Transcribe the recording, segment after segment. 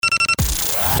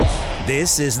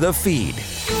This is The Feed.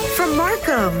 From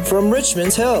Markham. From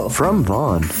Richmond Hill. From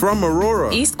Vaughan. From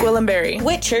Aurora. East Gwillimbury.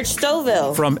 Whitchurch,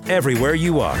 Stouffville. From everywhere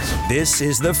you are, this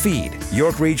is The Feed,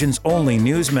 York Region's only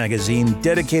news magazine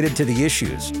dedicated to the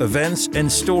issues, events, and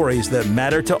stories that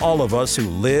matter to all of us who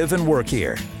live and work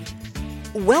here.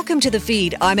 Welcome to The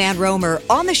Feed. I'm Ann Rohmer.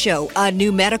 On the show, a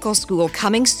new medical school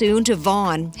coming soon to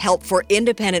Vaughan, help for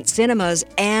independent cinemas,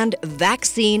 and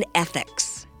vaccine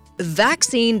ethics.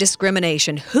 Vaccine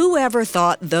discrimination. Whoever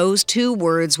thought those two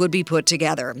words would be put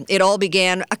together? It all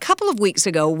began a couple of weeks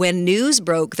ago when news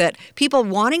broke that people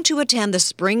wanting to attend the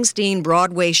Springsteen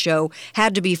Broadway show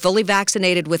had to be fully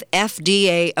vaccinated with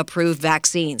FDA-approved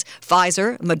vaccines,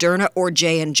 Pfizer, Moderna, or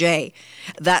J&J.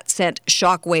 That sent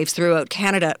shockwaves throughout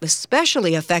Canada,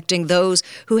 especially affecting those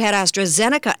who had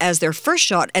AstraZeneca as their first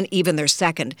shot and even their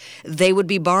second. They would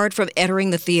be barred from entering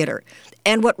the theater.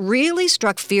 And what really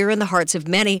struck fear in the hearts of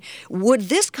many, would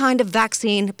this kind of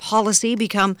vaccine policy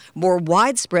become more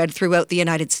widespread throughout the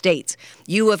United States?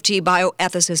 U of T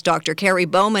bioethicist Dr. Kerry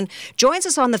Bowman joins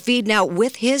us on The Feed now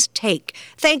with his take.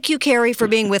 Thank you, Kerry, for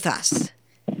being with us.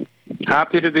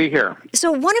 Happy to be here.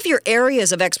 So one of your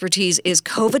areas of expertise is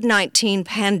COVID-19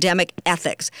 pandemic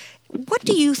ethics. What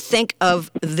do you think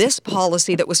of this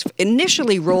policy that was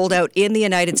initially rolled out in the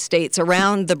United States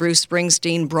around the Bruce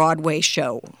Springsteen Broadway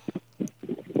show?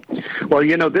 Well,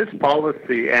 you know, this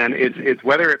policy, and it's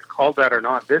whether it's called that or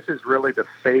not, this is really the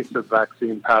face of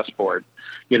vaccine passport.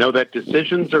 You know, that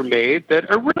decisions are made that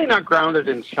are really not grounded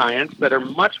in science, that are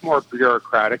much more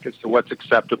bureaucratic as to what's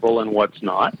acceptable and what's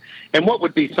not. And what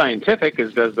would be scientific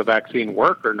is, does the vaccine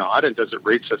work or not, and does it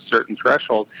reach a certain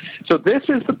threshold? So this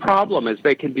is the problem, is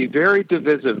they can be very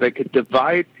divisive. They could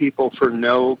divide people for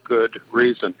no good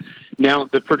reason. Now,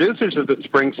 the producers of the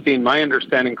Springsteen, my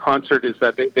understanding concert is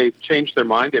that they've changed their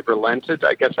mind. They've relented,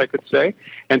 I guess I could say.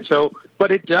 And so,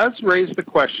 but it does raise the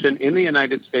question in the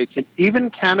United States and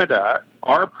even Canada,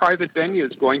 are private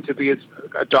venues going to be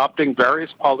adopting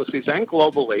various policies and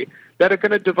globally that are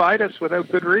going to divide us without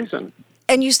good reason?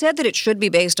 And you said that it should be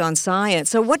based on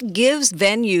science. So what gives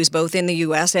venues, both in the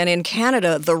U.S. and in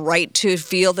Canada, the right to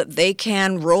feel that they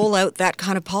can roll out that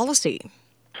kind of policy?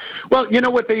 Well, you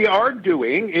know, what they are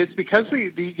doing is because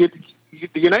the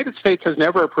United States has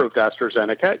never approved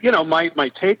AstraZeneca. You know, my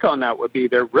take on that would be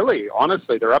they're really,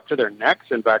 honestly, they're up to their necks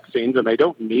in vaccines and they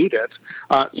don't need it.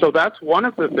 So that's one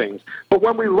of the things. But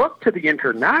when we look to the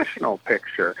international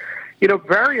picture, you know,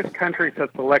 various countries have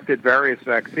selected various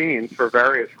vaccines for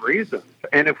various reasons.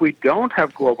 And if we don't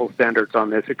have global standards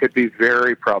on this, it could be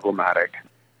very problematic.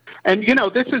 And, you know,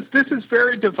 this is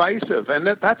very divisive, and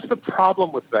that's the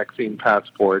problem with vaccine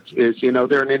passports is, you know,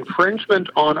 they're an infringement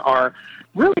on our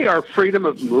freedom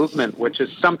of movement, which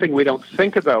is something we don't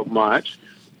think about much.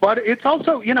 But it's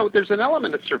also, you know, there's an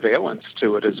element of surveillance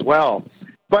to it as well.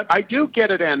 But I do get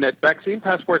it, Anne, that vaccine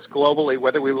passports globally,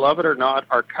 whether we love it or not,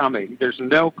 are coming. There's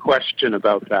no question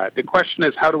about that. The question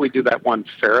is, how do we do that one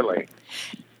fairly?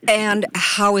 And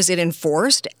how is it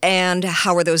enforced? And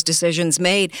how are those decisions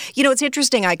made? You know, it's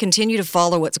interesting. I continue to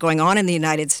follow what's going on in the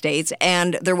United States.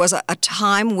 And there was a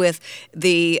time with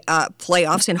the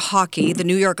playoffs in hockey, the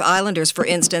New York Islanders, for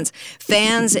instance,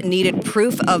 fans needed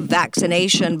proof of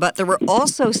vaccination, but there were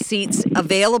also seats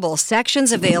available,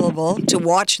 sections available to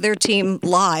watch their team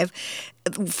live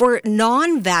for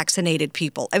non-vaccinated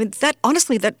people. I mean, that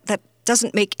honestly, that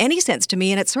doesn't make any sense to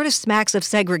me, and it sort of smacks of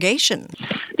segregation.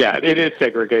 Yeah, it is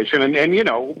segregation. And you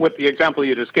know, with the example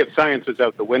you just give, science is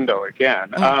out the window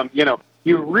again. You know,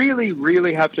 you really,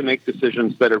 really have to make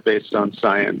decisions that are based on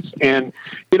science. And,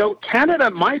 you know,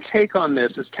 Canada, my take on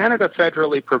this is Canada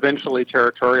federally, provincially,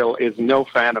 territorial is no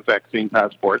fan of vaccine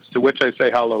passports, to which I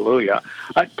say hallelujah.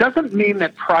 It doesn't mean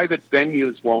that private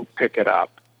venues won't pick it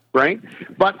up. Right?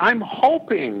 But I'm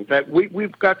hoping that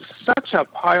we've got such a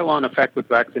pile-on effect with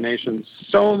vaccinations.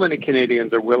 So many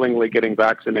Canadians are willingly getting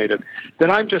vaccinated that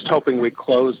I'm just hoping we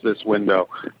close this window.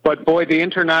 But boy, the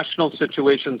international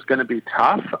situation is going to be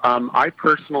tough. I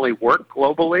personally work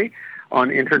globally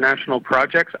on international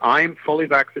projects. I'm fully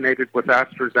vaccinated with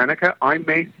AstraZeneca. I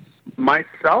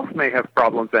myself may have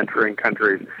problems entering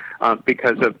countries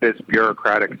because of this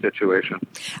bureaucratic situation.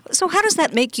 So how does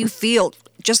that make you feel,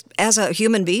 just as a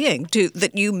human being,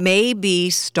 that you may be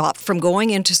stopped from going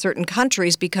into certain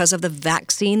countries because of the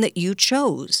vaccine that you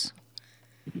chose?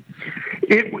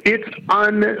 It's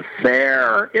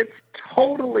unfair. It's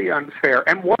totally unfair.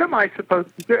 And what am I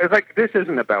supposed to do? It's like, this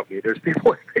isn't about me. There's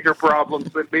people with bigger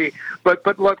problems than me. But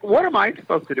look, what am I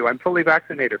supposed to do? I'm fully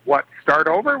vaccinated. What, start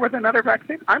over with another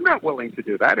vaccine? I'm not willing to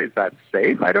do that. Is that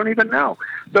safe? I don't even know.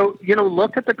 So, you know,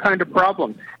 look at the kind of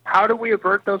problems. How do we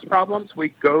avert those problems? We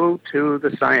go to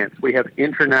the science. We have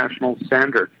international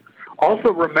standards.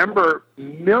 Also, remember,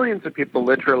 millions of people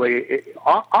literally,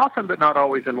 often but not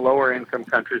always in lower income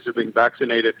countries, are being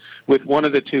vaccinated with one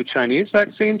of the two Chinese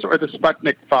vaccines or the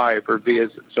Sputnik 5, or V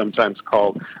as it's sometimes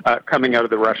called, coming out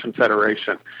of the Russian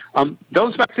Federation.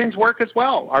 Those vaccines work as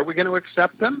well. Are we going to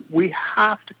accept them? We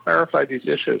have to clarify these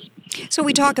issues. So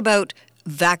we talk about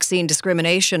vaccine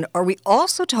discrimination. Are we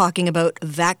also talking about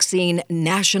vaccine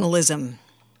nationalism?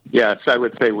 Yes, I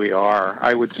would say we are.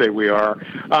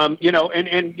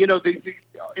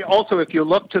 Also, if you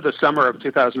look to the summer of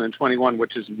 2021,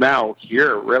 which is now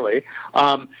here, really,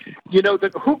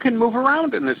 who can move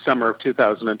around in this summer of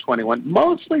 2021?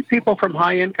 Mostly people from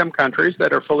high-income countries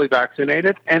that are fully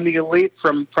vaccinated and the elite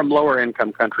from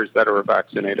lower-income countries that are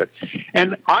vaccinated.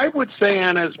 And I would say,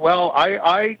 Anna, as well,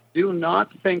 I do not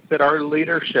think that our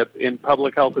leadership in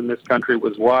public health in this country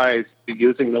was wise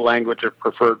using the language of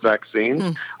preferred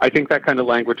vaccines. I think that kind of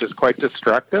language is quite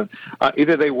destructive.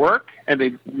 Either they work and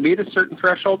they meet a certain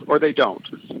threshold or they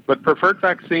don't. But preferred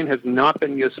vaccine has not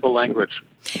been useful language.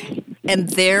 And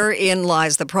therein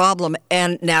lies the problem.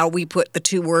 And now we put the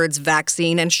two words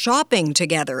vaccine and shopping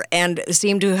together and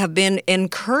seem to have been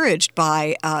encouraged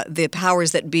by the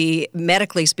powers that be,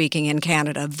 medically speaking, in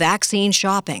Canada. Vaccine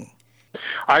shopping.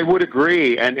 I would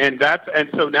agree, and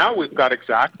so now we've got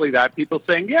exactly that. People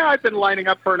saying, "Yeah, I've been lining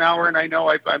up for an hour, and I know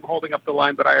I'm holding up the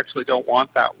line, but I actually don't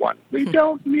want that one." We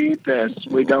don't need this.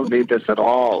 We don't need this at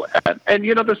all. And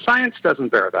the science doesn't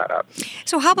bear that up.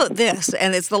 So how about this?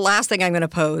 And it's the last thing I'm going to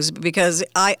pose because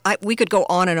we could go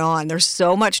on and on. There's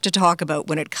so much to talk about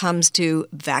when it comes to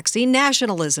vaccine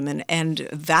nationalism and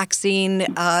vaccine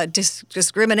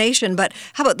discrimination. But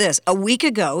how about this? A week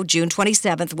ago, June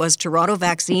 27th, was Toronto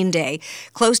Vaccine Day.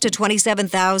 Close to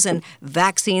 27,000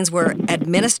 vaccines were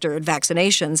administered,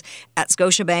 vaccinations, at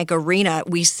Scotiabank Arena.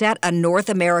 We set a North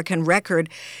American record.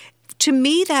 To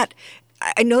me,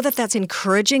 I know that's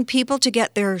encouraging people to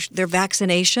get their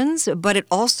vaccinations, but it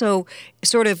also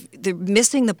they're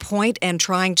missing the point and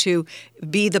trying to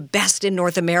be the best in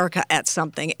North America at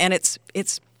something. And it's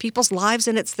people's lives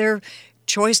and it's their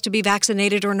choice to be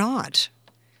vaccinated or not.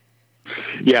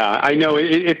 Yeah, I know.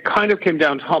 It kind of came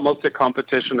down to almost a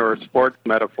competition or a sports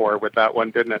metaphor with that one,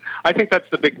 didn't it? I think that's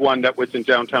the big one that was in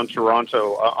downtown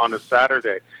Toronto on a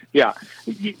Saturday. Yeah,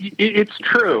 it's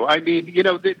true. I mean,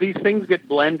 these things get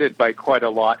blended by quite a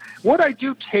lot. What I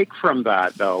do take from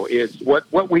that, though, is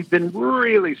what we've been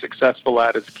really successful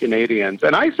at as Canadians,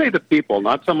 and I say the people,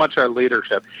 not so much our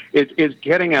leadership, is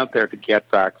getting out there to get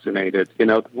vaccinated.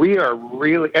 We are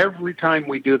really, every time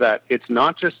we do that, it's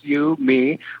not just you,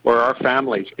 me, or our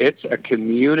families. It's a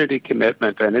community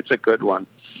commitment, and it's a good one.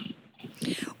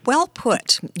 Well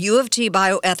put. U of T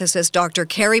bioethicist Dr.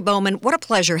 Kerry Bowman, what a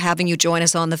pleasure having you join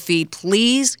us on the feed.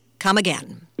 Please come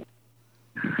again.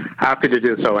 Happy to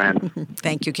do so, Anne.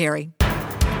 Thank you, Kerry.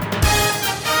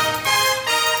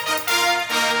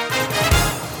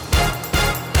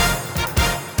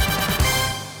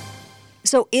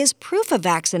 So is proof of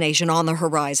vaccination on the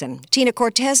horizon? Tina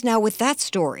Cortese now with that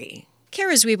story.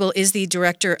 Kara Zwiebel is the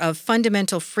Director of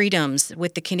Fundamental Freedoms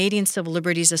with the Canadian Civil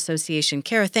Liberties Association.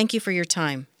 Kara, thank you for your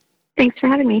time. Thanks for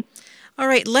having me. All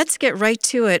right, let's get right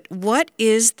to it. What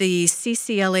is the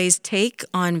CCLA's take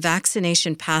on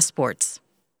vaccination passports?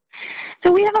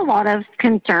 So we have a lot of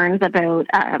concerns about,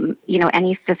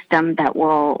 any system that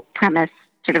will premise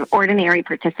sort of ordinary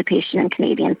participation in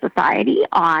Canadian society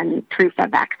on proof of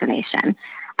vaccination.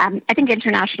 I think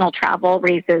international travel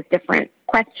raises different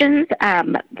questions,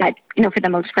 but, for the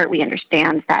most part, we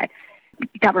understand that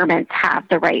governments have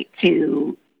the right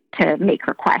to make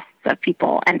requests of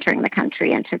people entering the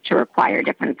country and to require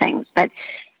different things. But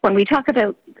when we talk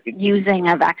about using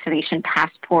a vaccination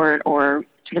passport or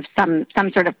sort of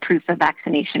some sort of proof of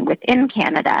vaccination within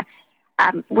Canada,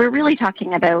 we're really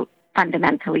talking about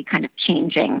fundamentally kind of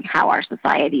changing how our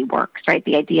society works, right?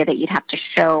 The idea that you'd have to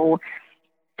show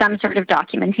some sort of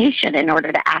documentation in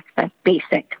order to access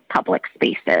basic public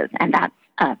spaces. And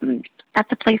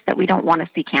that's a place that we don't want to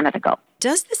see Canada go.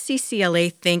 Does the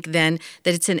CCLA think then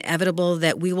that it's inevitable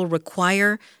that we will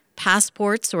require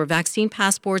passports or vaccine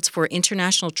passports for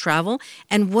international travel?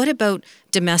 And what about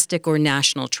domestic or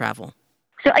national travel?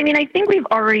 So, I think we've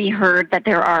already heard that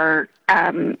there are,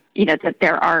 that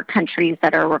there are countries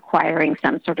that are requiring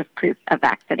some sort of proof of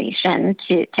vaccination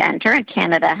to enter. And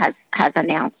Canada has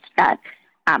announced that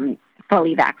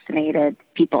fully vaccinated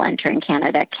people entering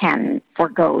Canada can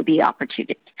forgo the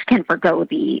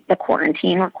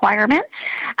quarantine requirement.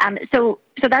 So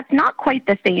that's not quite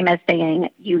the same as saying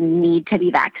you need to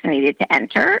be vaccinated to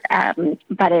enter,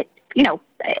 but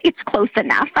it's close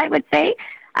enough, I would say.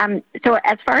 So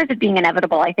as far as it being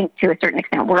inevitable, I think to a certain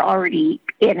extent, we're already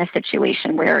in a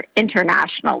situation where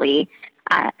internationally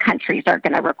countries are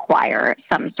going to require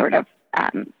some sort of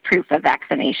proof of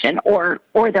vaccination, or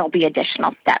there'll be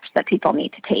additional steps that people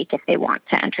need to take if they want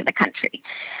to enter the country.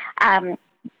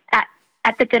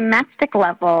 At the domestic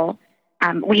level,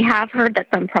 we have heard that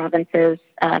some provinces,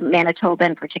 Manitoba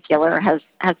in particular, has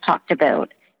talked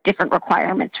about different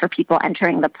requirements for people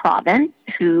entering the province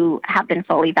who have been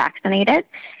fully vaccinated.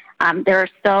 There are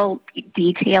still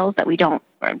details that we don't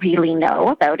really know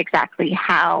about exactly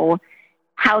how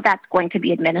that's going to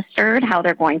be administered, how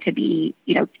they're going to be,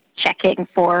 checking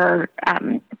for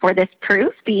this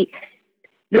proof.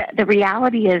 The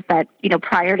reality is that,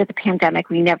 prior to the pandemic,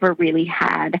 we never really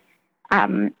had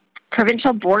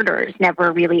provincial borders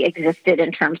never really existed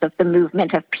in terms of the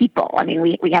movement of people. I mean,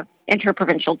 we have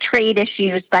interprovincial trade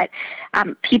issues, but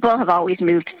people have always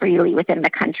moved freely within the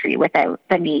country without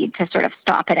the need to sort of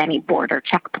stop at any border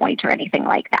checkpoint or anything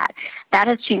like that. That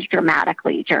has changed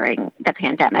dramatically during the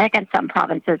pandemic, and some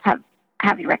provinces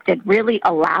have erected really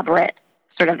elaborate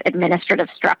sort of administrative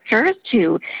structures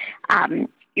to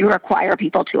you require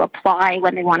people to apply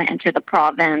when they want to enter the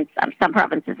province. Some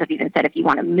provinces have even said if you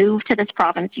want to move to this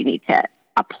province, you need to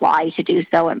apply to do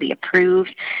so and be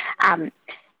approved.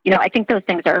 I think those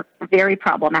things are very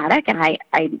problematic, and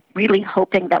I'm really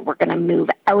hoping that we're going to move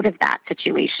out of that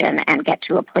situation and get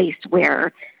to a place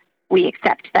where we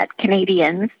accept that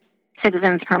Canadians,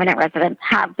 citizens, permanent residents,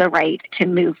 have the right to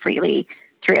move freely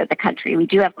throughout the country. We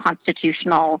do have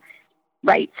constitutional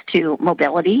rights to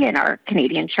mobility in our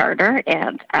Canadian Charter,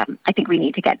 and I think we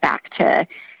need to get back to,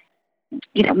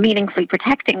 meaningfully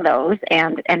protecting those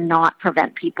and not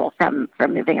prevent people from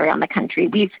moving around the country.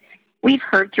 We've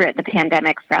heard throughout the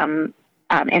pandemic from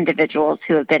individuals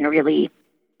who have been really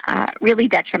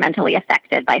detrimentally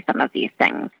affected by some of these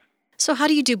things. So how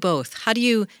do you do both? How do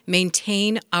you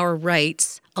maintain our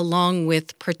rights along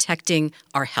with protecting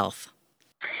our health?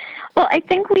 Well, I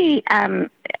think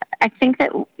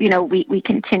that we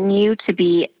continue to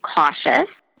be cautious.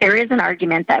 There is an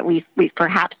argument that we've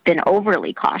perhaps been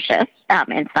overly cautious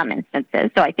in some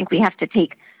instances. So I think we have to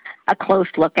take a close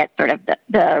look at sort of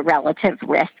the relative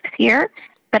risks here.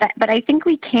 But I think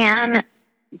we can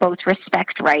both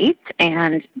respect rights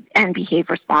and behave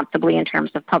responsibly in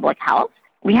terms of public health.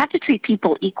 We have to treat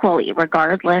people equally,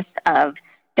 regardless of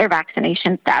their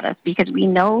vaccination status, because we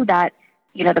know that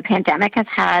the pandemic has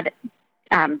had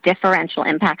differential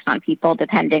impacts on people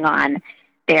depending on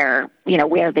their,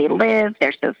 where they live,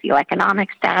 their socioeconomic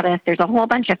status. There's a whole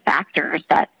bunch of factors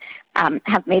that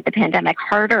have made the pandemic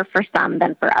harder for some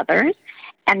than for others.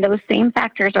 And those same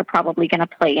factors are probably going to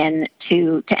play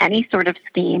into any sort of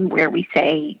scheme where we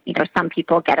say, some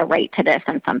people get a right to this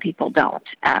and some people don't.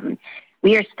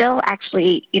 We are still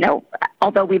actually,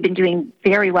 although we've been doing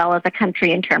very well as a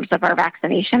country in terms of our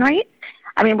vaccination rate,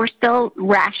 we're still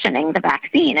rationing the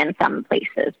vaccine in some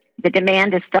places. The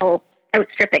demand is still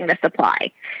outstripping the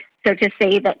supply. So to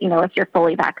say that, if you're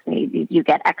fully vaccinated, you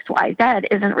get X, Y, Z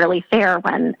isn't really fair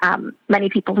when many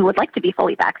people who would like to be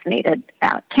fully vaccinated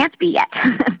can't be yet.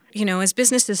 As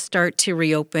businesses start to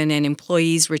reopen and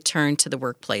employees return to the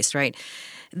workplace, right,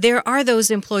 there are those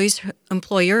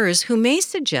employers who may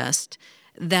suggest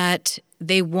that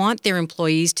they want their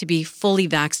employees to be fully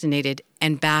vaccinated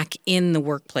and back in the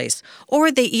workplace,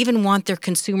 or they even want their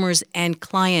consumers and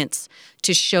clients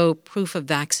to show proof of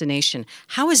vaccination.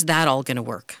 How is that all going to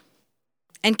work?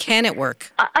 And can it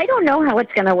work? I don't know how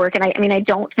it's going to work, and I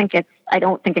don't think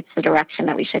it's the direction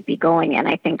that we should be going in.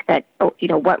 I think that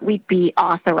what we'd be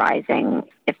authorizing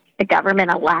if the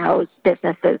government allows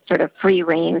businesses sort of free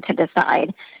rein to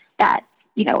decide that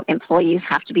employees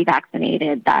have to be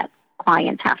vaccinated, that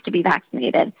clients have to be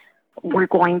vaccinated. We're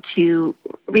going to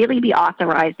really be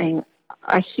authorizing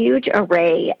a huge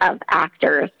array of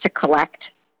actors to collect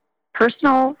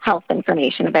personal health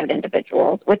information about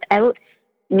individuals without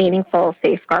meaningful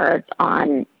safeguards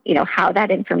on, how that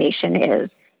information is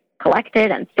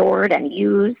collected and stored and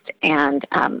used and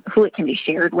who it can be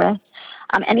shared with.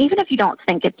 And even if you don't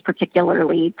think it's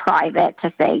particularly private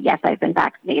to say, yes, I've been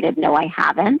vaccinated, no, I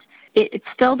haven't, it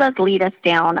still does lead us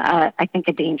down, I think,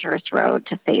 a dangerous road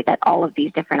to say that all of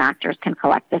these different actors can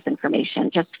collect this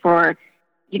information just for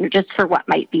what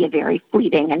might be a very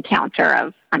fleeting encounter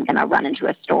of, I'm going to run into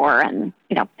a store and,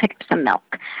 pick up some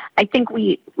milk. I think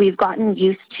we've gotten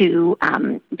used to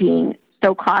being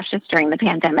so cautious during the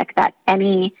pandemic that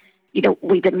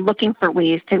we've been looking for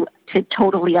ways to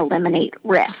totally eliminate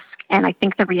risk. And I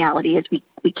think the reality is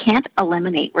we can't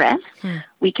eliminate risk.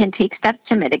 We can take steps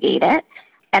to mitigate it.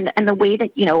 And the way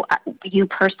that, you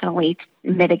personally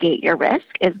mitigate your risk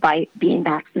is by being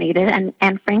vaccinated.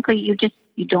 And frankly,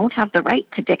 you you don't have the right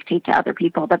to dictate to other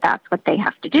people that that's what they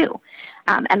have to do.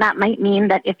 And that might mean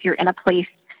that if you're in a place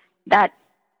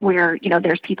where,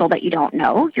 there's people that you don't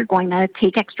know, you're going to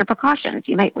take extra precautions.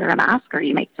 You might wear a mask, or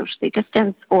you might socially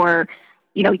distance, or,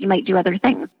 you might do other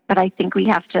things. But I think we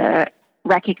have to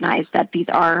recognize that these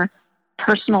are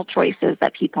personal choices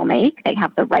that people make. They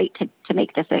have the right to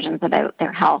make decisions about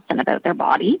their health and about their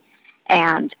body.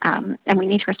 And we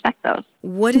need to respect those.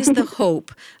 What is the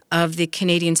hope of the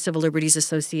Canadian Civil Liberties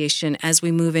Association as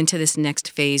we move into this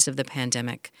next phase of the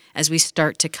pandemic, as we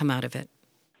start to come out of it?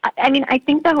 I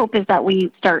think the hope is that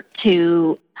we start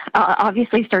to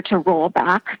roll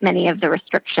back many of the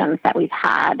restrictions that we've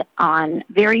had on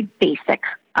very basic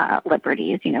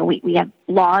liberties. We have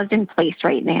laws in place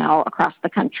right now across the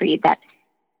country that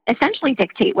essentially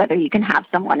dictate whether you can have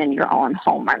someone in your own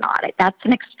home or not. That's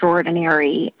an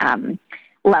extraordinary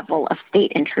level of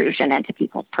state intrusion into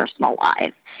people's personal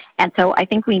lives. And so I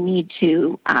think we need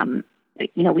to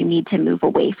move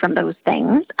away from those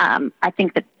things. I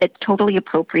think that it's totally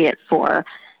appropriate for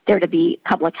there to be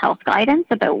public health guidance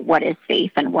about what is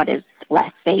safe and what is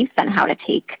less safe and how to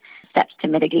take steps to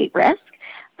mitigate risk.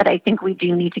 But I think we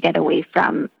do need to get away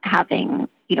from having,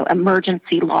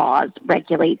 emergency laws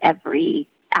regulate every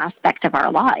aspect of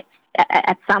our lives.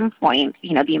 At some point,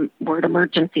 the word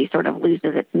emergency sort of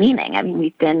loses its meaning. I mean,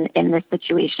 we've been in this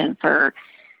situation for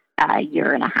a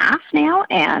year and a half now,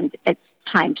 and it's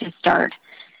time to start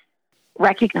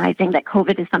recognizing that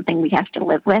COVID is something we have to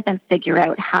live with and figure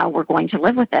out how we're going to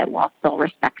live with it while still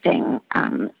respecting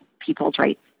people's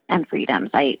rights and freedoms.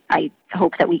 I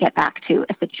hope that we get back to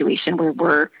a situation where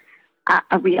we're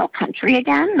a real country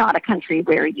again, not a country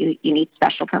where you need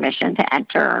special permission to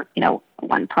enter,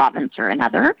 one province or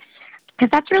another, because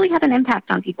that's really had an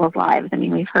impact on people's lives. I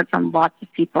mean, we've heard from lots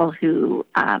of people who,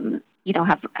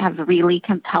 have really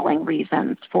compelling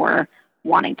reasons for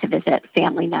wanting to visit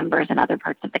family members in other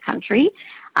parts of the country.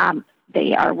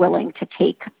 They are willing to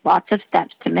take lots of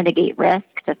steps to mitigate risk,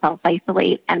 to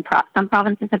self-isolate, and some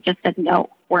provinces have just said, no,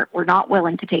 we're not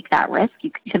willing to take that risk. You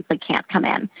simply can't come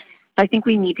in. So I think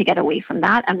we need to get away from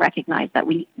that and recognize that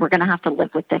we're going to have to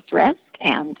live with this risk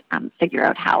and figure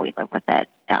out how we live with it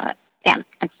and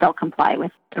still comply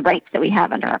with the rights that we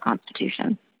have under our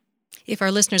Constitution. If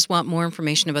our listeners want more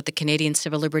information about the Canadian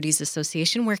Civil Liberties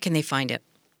Association, where can they find it?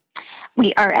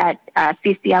 We are at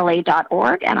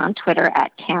ccla.org and on Twitter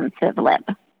at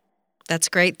CanCivLib. That's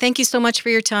great. Thank you so much for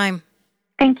your time.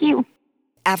 Thank you.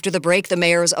 After the break, the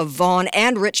mayors of Vaughan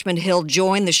and Richmond Hill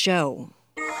join the show.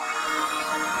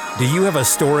 Do you have a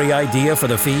story idea for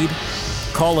the feed?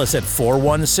 Call us at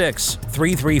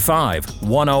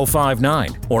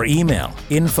 416-335-1059 or email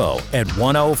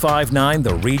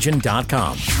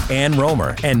info@1059theregion.com. Ann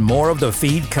Rohmer and more of the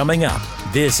feed coming up.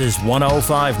 This is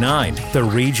 1059 The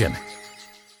Region.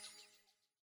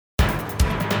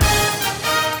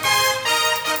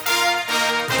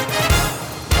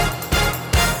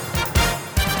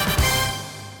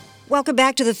 Welcome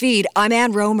back to the feed. I'm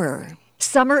Ann Rohmer.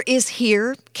 Summer is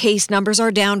here. Case numbers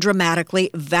are down dramatically.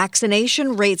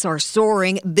 Vaccination rates are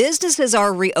soaring. Businesses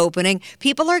are reopening.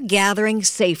 People are gathering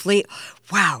safely.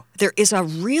 Wow, there is a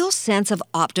real sense of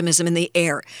optimism in the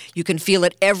air. You can feel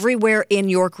it everywhere in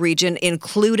York Region,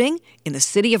 including in the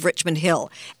city of Richmond Hill.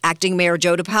 Acting Mayor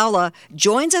Joe DiPaola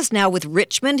joins us now with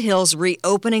Richmond Hill's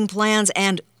reopening plans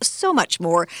and so much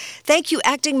more. Thank you,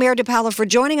 Acting Mayor DiPaola, for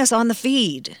joining us on the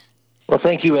feed. Well,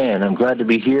 thank you, Ann. I'm glad to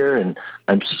be here, and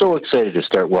I'm so excited to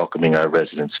start welcoming our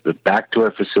residents back to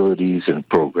our facilities and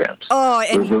programs.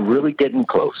 We're really getting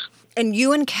close. And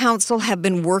you and Council have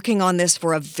been working on this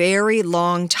for a very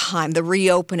long time, the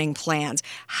reopening plans.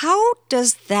 How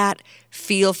does that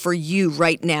feel for you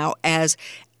right now as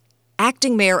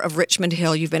Acting Mayor of Richmond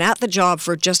Hill? You've been at the job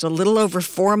for just a little over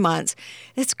 4 months.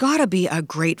 It's got to be a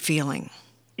great feeling.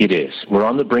 It is. We're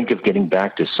on the brink of getting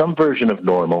back to some version of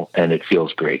normal, and it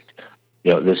feels great.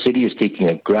 The city is taking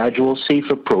a gradual, safe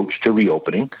approach to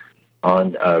reopening.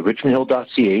 On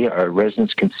richmondhill.ca, our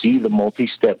residents can see the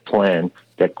multi-step plan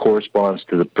that corresponds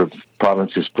to the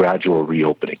province's gradual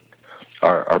reopening.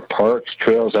 Our parks,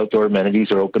 trails, outdoor amenities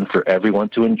are open for everyone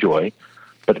to enjoy,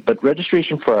 but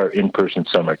registration for our in-person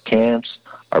summer camps,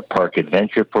 our park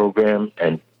adventure program,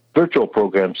 and virtual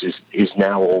programs is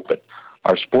now open.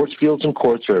 Our sports fields and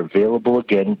courts are available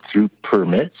again through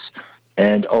permits.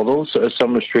 And although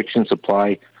some restrictions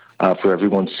apply for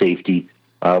everyone's safety,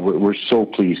 we're so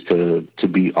pleased to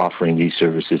be offering these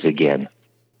services again.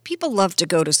 People love to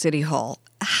go to City Hall.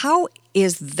 How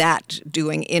is that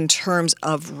doing in terms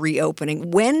of reopening?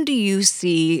 When do you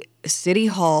see City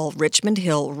Hall, Richmond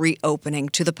Hill, reopening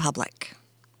to the public?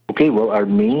 Okay, well, our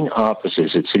main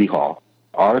offices at City Hall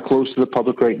are close to the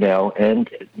public right now, and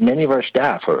many of our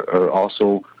staff are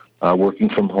also working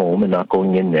from home and not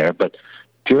going in there. But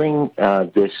during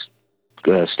this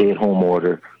stay-at-home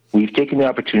order, we've taken the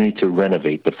opportunity to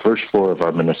renovate the first floor of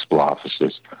our municipal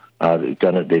offices. They've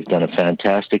done a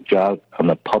fantastic job on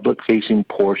the public-facing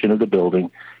portion of the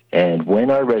building. And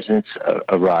when our residents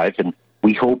arrive, and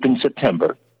we hope in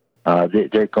September,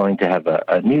 they're going to have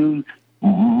a new,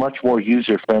 much more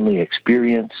user-friendly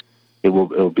experience. It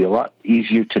will be a lot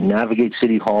easier to navigate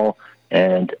City Hall,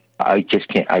 and I just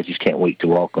can't wait to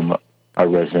welcome our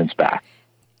residents back.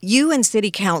 You and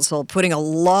City Council putting a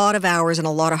lot of hours and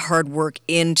a lot of hard work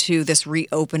into this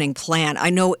reopening plan. I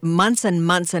know months and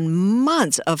months and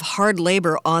months of hard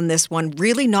labor on this one,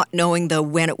 really not knowing, though,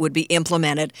 when it would be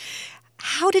implemented.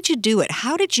 How did you do it?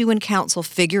 How did you and Council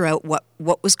figure out what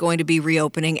was going to be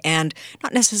reopening, and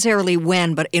not necessarily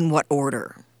when, but in what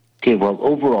order? Okay, well,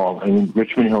 overall, I mean,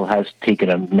 Richmond Hill has taken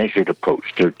a measured approach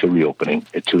to reopening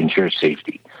to ensure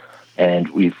safety. And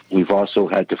we've also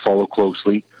had to follow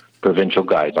closely provincial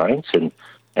guidelines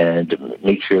and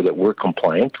make sure that we're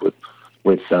compliant with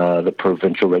the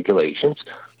provincial regulations.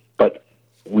 But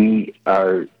we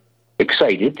are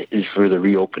excited for the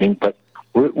reopening, but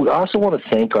we also want to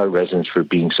thank our residents for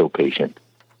being so patient.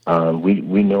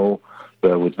 We know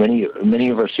with many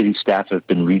of our city staff have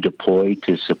been redeployed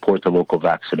to support the local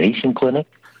vaccination clinic,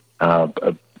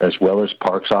 as well as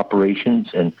parks operations.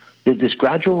 And this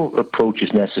gradual approach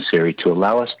is necessary to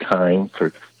allow us time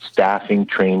for staffing,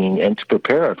 training, and to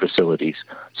prepare our facilities,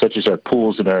 such as our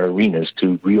pools and our arenas,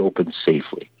 to reopen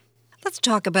safely. Let's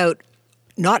talk about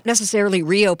not necessarily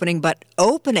reopening, but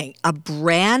opening a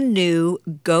brand new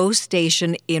GO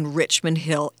station in Richmond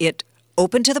Hill. It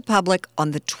opened to the public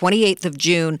on the 28th of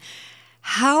June.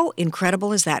 How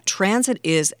incredible is that? Transit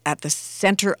is at the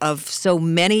center of so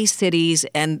many cities,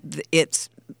 and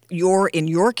in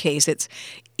your case,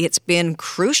 it's been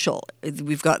crucial.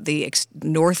 We've got the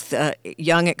North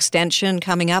Yonge extension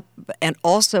coming up, and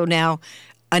also now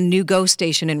a new GO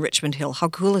station in Richmond Hill. How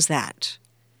cool is that?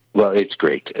 Well, it's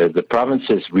great. The province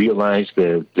has realized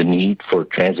the need for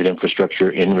transit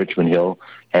infrastructure in Richmond Hill,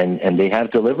 and they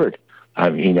have delivered. I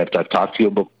mean, I've talked to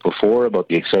you before about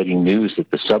the exciting news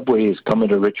that the subway is coming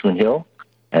to Richmond Hill,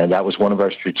 and that was one of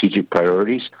our strategic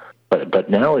priorities. But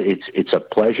now it's a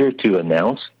pleasure to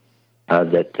announce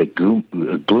that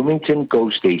the Bloomington GO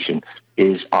station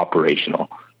is operational.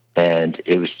 And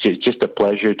it was just a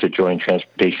pleasure to join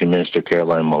Transportation Minister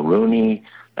Caroline Mulroney,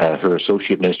 her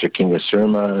Associate Minister Kinga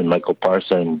Surma, and Michael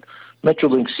Parsa, and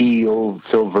Metrolink CEO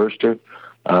Phil Verster.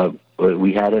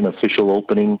 We had an official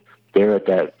opening there at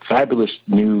that fabulous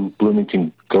new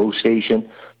Bloomington GO station.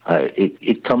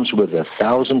 It comes with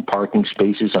 1,000 parking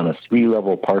spaces on a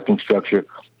 3-level parking structure,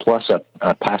 plus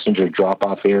a passenger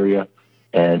drop-off area.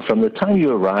 And from the time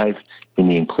you arrive in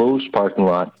the enclosed parking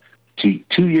lot to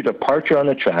your departure on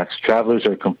the tracks, travelers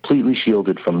are completely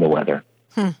shielded from the weather.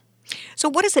 So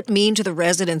what does it mean to the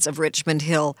residents of Richmond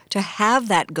Hill to have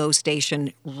that GO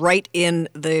station right in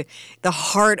the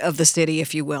heart of the city,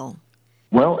 if you will?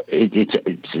 Well,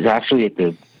 it's actually at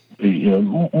the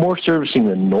more servicing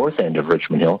the north end of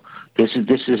Richmond Hill. This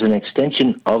is an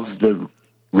extension of the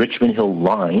Richmond Hill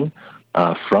line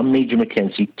from Major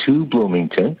Mackenzie to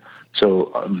Bloomington.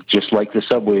 So just like the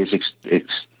subway is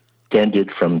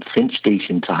extended from Finch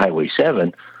Station to Highway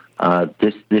 7,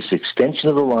 this extension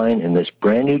of the line and this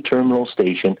brand new terminal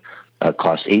station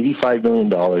costs $85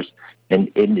 million,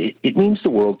 and it means the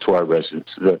world to our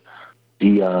residents.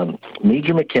 The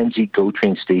Major Mackenzie GO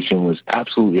train station was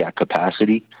absolutely at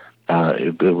capacity.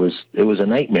 It was a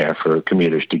nightmare for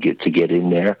commuters to get in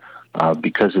there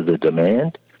because of the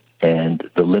demand and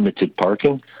the limited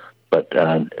parking. But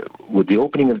with the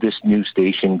opening of this new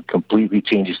station, completely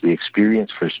changes the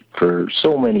experience for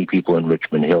so many people in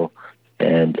Richmond Hill.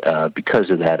 And because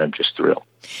of that, I'm just thrilled.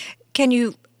 Can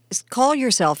you call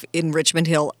yourself in Richmond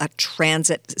Hill a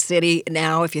transit city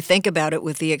now, if you think about it,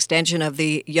 with the extension of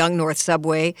the Yonge North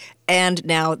subway and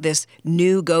now this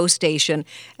new GO station?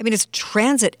 I mean, it's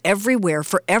transit everywhere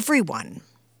for everyone.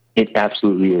 It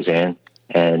absolutely is, Anne.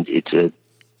 And it's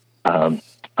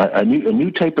a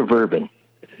new type of urban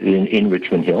in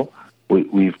Richmond Hill.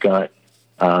 We've got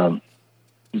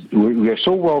we are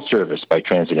so well serviced by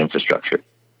transit infrastructure.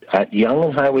 At Yonge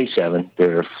and Highway 7,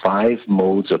 there are 5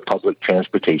 modes of public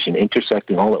transportation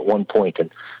intersecting all at one point,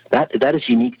 and that is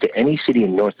unique to any city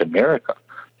in North America.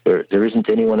 There isn't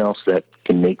anyone else that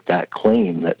can make that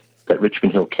claim that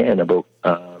Richmond Hill can about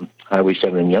Highway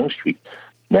 7 and Yonge Street.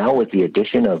 Now, with the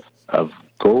addition of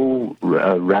GO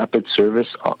rapid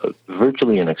service,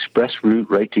 virtually an express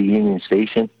route right to Union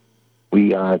Station, we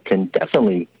can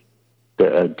definitely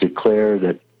declare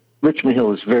that Richmond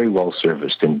Hill is very well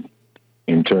serviced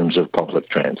in terms of public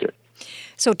transit.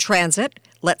 So transit,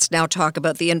 let's now talk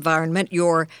about the environment.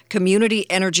 Your community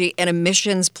energy and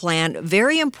emissions plan,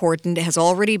 very important, has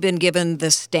already been given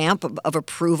the stamp of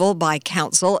approval by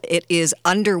council. It is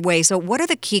underway. So what are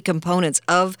the key components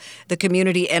of the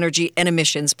community energy and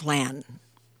emissions plan?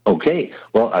 Okay.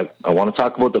 Well, I want to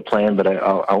talk about the plan, but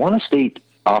I want to state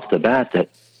off the bat that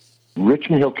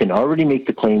Richmond Hill can already make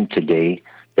the claim today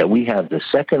that we have the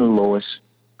second lowest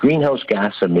greenhouse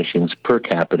gas emissions per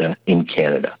capita in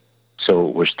Canada. So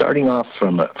we're starting off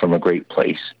from a great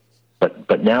place,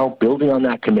 but now building on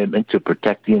that commitment to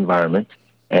protect the environment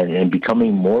and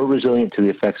becoming more resilient to the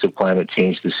effects of climate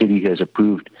change, the city has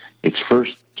approved its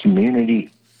first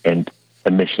community and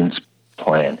emissions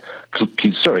plan.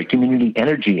 Community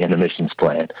energy and emissions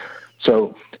plan.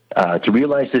 So to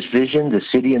realize this vision, the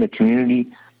city and the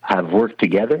community have worked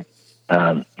together,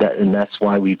 and that's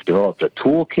why we've developed a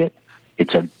toolkit.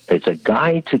 It's a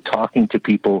guide to talking to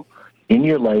people in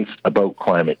your life about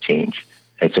climate change.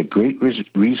 It's a great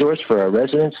resource for our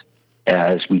residents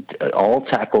as we all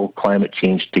tackle climate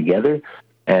change together,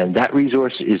 and that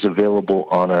resource is available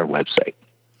on our website.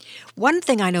 One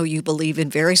thing I know you believe in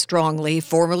very strongly,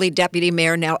 formerly Deputy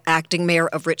Mayor, now Acting Mayor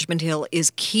of Richmond Hill,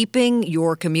 is keeping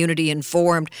your community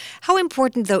informed. How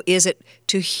important, though, is it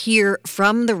to hear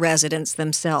from the residents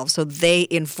themselves so they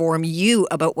inform you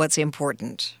about what's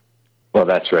important? Well,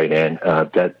 that's right, Anne.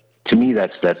 To me,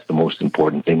 that's the most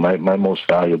important thing. My most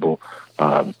valuable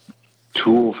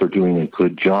tool for doing a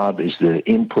good job is the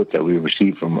input that we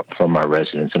receive from our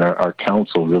residents. And our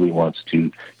council really wants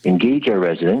to engage our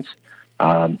residents.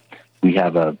 We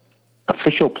have a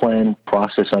official plan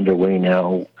process underway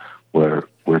now where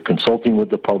we're consulting with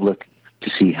the public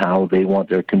to see how they want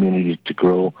their communities to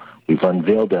grow. We've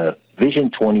unveiled a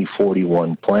Vision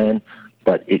 2041 plan,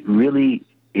 but it really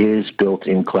is built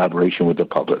in collaboration with the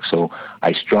public. So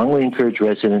I strongly encourage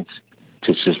residents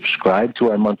to subscribe to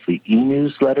our monthly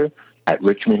e-newsletter at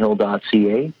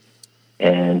richmondhill.ca,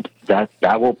 and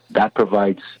that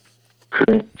provides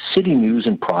current city news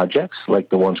and projects like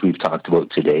the ones we've talked about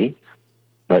today.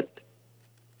 But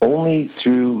only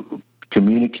through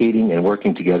communicating and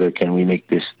working together can we make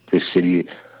this city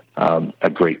a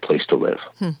great place to live.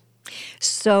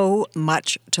 So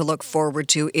much to look forward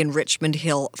to in Richmond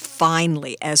Hill,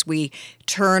 finally, as we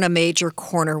turn a major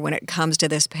corner when it comes to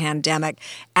this pandemic.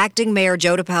 Acting Mayor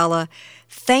Joe DiPaola,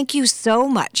 thank you so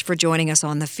much for joining us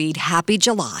on The Feed. Happy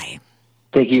July.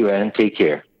 Thank you, Anne. Take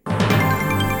care.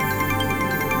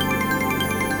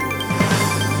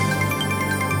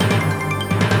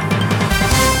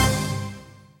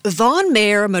 Vaughan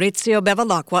Mayor Maurizio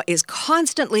Bevilacqua is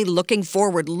constantly looking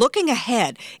forward, looking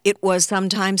ahead. It was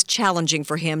sometimes challenging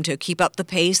for him to keep up the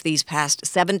pace these past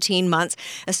 17 months,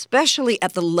 especially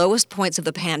at the lowest points of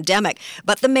the pandemic.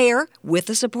 But the mayor, with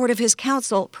the support of his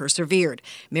council, persevered.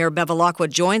 Mayor Bevilacqua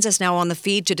joins us now on The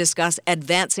Feed to discuss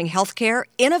advancing healthcare,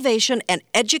 innovation, and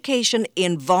education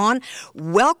in Vaughan.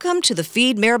 Welcome to The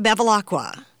Feed, Mayor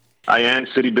Bevilacqua. Anne,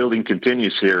 city building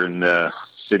continues here in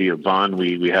city of Vaughan.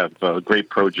 We have great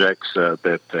projects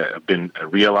that have been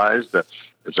realized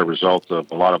as a result of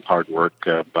a lot of hard work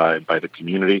by the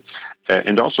community,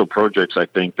 and also projects, I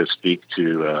think, that speak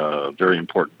to very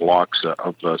important blocks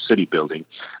of city building.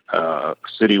 A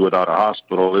city without a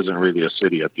hospital isn't really a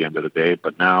city at the end of the day,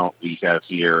 but now we have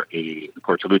here a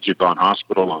Cortese Vaughan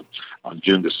Hospital on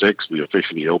June the 6th. We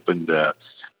officially opened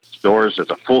doors as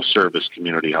a full-service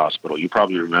community hospital. You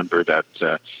probably remember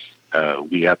that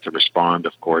we had to respond,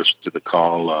 of course, to the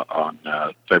call on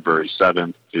February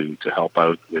 7th to help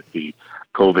out with the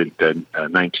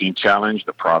COVID-19 challenge.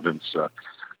 The province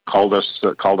called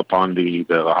upon the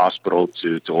hospital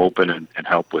to open and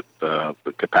help with the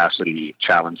capacity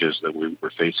challenges that we were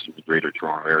facing in the Greater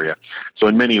Toronto Area. So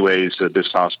in many ways, this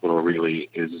hospital really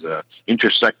is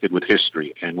intersected with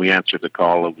history, and we answered the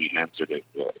call, and we answered it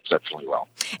exceptionally well.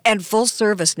 And full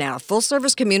service now,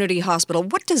 full-service community hospital,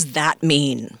 what does that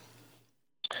mean?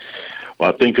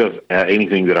 Well, think of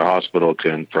anything that a hospital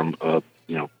can, from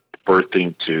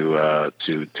birthing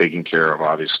to taking care of,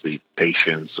 obviously,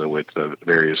 patients with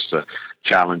various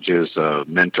challenges,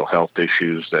 mental health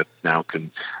issues that now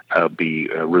can be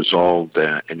resolved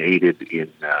and aided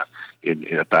in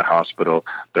at that hospital.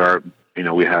 There are,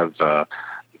 we have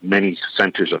many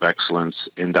centers of excellence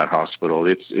in that hospital.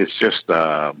 It's just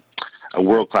a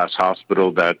world-class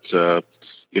hospital that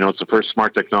it's the first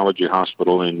smart technology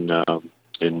hospital in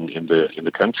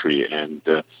the country, and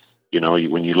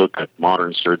when you look at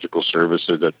modern surgical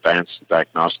services, advanced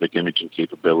diagnostic imaging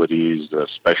capabilities,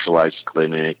 specialized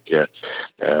clinic,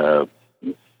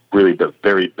 really the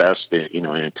very best, in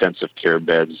intensive care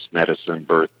beds, medicine,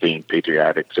 birthing,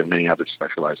 pediatrics, and many other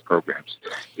specialized programs.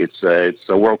 It's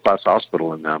a world-class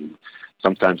hospital, and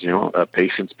sometimes,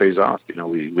 patience pays off.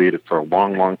 We waited for a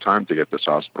long, long time to get this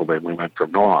hospital. Then we went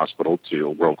from no hospital to a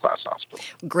world-class hospital.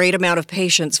 Great amount of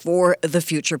patience for the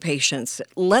future patients.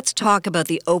 Let's talk about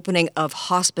the opening of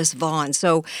Hospice Vaughan.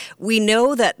 So we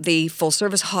know that the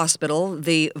full-service hospital,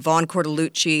 the Vaughan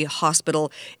Cortese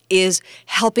Hospital, is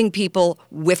helping people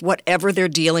with whatever they're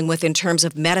dealing with in terms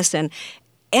of medicine.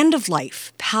 End of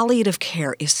life, palliative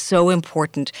care is so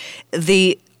important.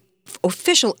 The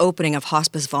official opening of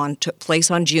Hospice Vaughan took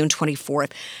place on June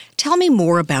 24th. Tell me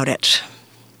more about it.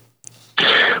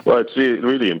 Well, it's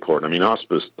really important.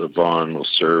 Hospice Vaughan will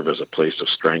serve as a place of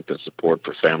strength and support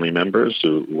for family members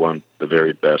who want the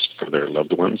very best for their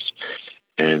loved ones.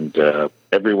 And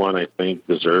everyone, I think,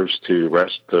 deserves to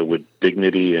rest with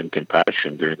dignity and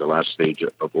compassion during the last stage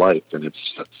of life. And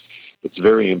it's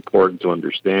very important to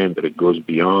understand that it goes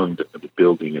beyond the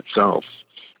building itself.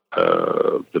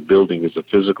 The building is a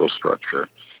physical structure,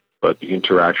 but the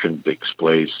interaction takes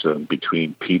place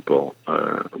between people,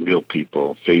 real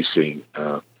people facing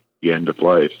the end of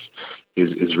life,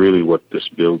 is really what this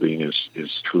building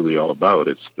is truly all about.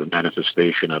 It's the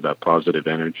manifestation of that positive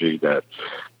energy, that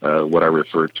what I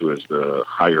refer to as the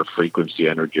higher frequency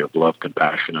energy of love,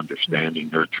 compassion, understanding,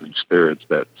 nurturing spirits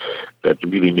that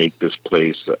really make this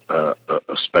place a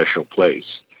special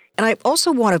place. And I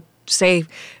also want to say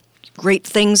great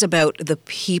things about the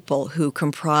people who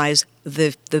comprise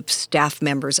the staff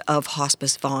members of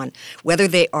Hospice Vaughan, whether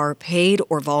they are paid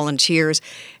or volunteers.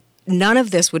 None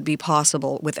of this would be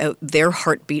possible without their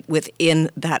heartbeat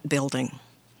within that building.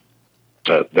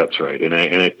 That's right, and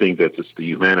I think that it's the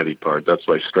humanity part. That's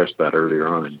why I stressed that earlier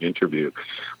on in the interview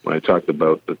when I talked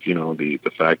about the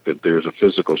fact that there's a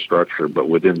physical structure, but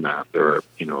within that there are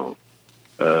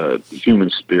the human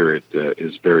spirit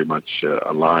is very much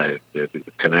alive. The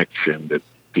connection that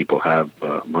people have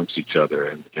amongst each other,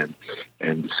 and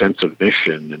the sense of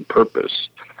mission and purpose.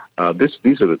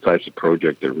 These are the types of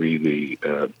projects that really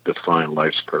define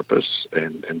life's purpose,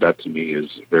 and that to me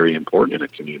is very important in a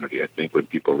community. I think when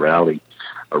people rally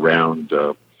around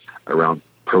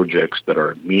projects that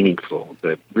are meaningful,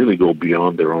 that really go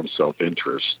beyond their own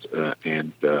self-interest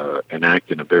and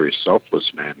act in a very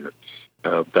selfless manner,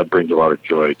 that brings a lot of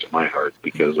joy to my heart,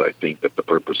 because I think that the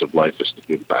purpose of life is to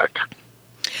give back.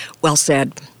 Well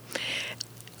said.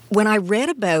 When I read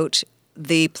about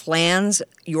the plans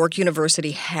York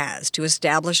University has to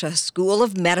establish a School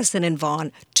of Medicine in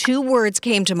Vaughan, two words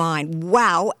came to mind: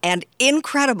 wow and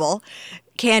incredible.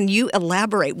 Can you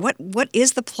elaborate? What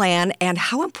is the plan, and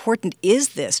how important is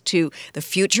this to the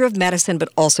future of medicine, but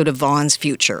also to Vaughan's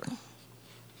future?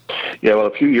 Yeah, well,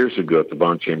 a few years ago at the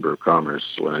Vaughan Chamber of Commerce,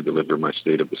 when I delivered my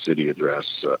State of the City address,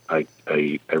 and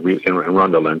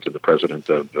Rhonda Lenton, the president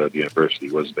of the university,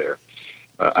 was there.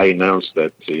 I announced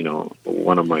that,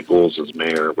 one of my goals as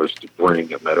mayor was to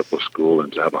bring a medical school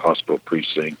and to have a hospital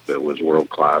precinct that was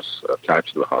world-class,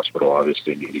 attached to the hospital,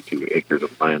 obviously, in the 82 acres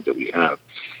of land that we have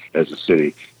as a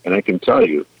city. And I can tell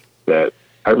you that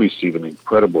I received an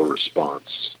incredible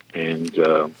response. And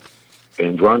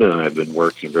Rhonda and I have been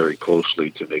working very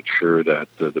closely to make sure that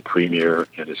the Premier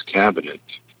and his cabinet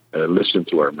listen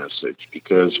to our message.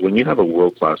 Because when you have a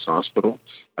world-class hospital,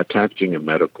 attaching a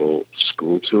medical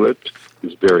school to it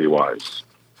is very wise.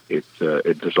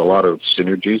 There's a lot of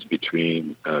synergies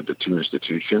between the two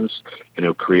institutions, and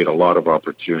it'll create a lot of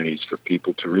opportunities for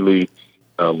people to really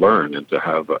learn and to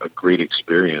have a great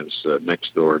experience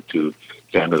next door to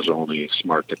Canada's only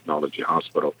smart technology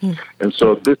hospital. And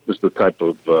so this is the type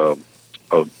of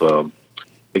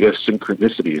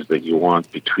synchronicities that you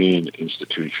want between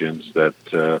institutions,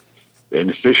 that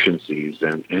inefficiencies,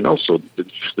 and also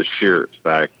just the sheer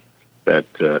fact that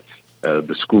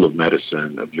the School of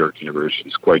Medicine of York University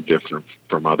is quite different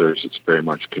from others. It's very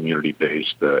much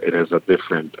community-based. It has a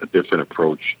different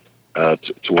approach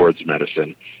towards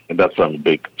medicine, and that's why I'm a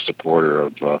big supporter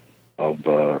of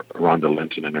Rhonda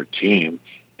Lenton and her team.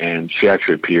 And she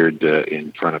actually appeared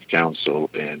in front of council,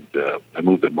 and I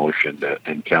moved the motion,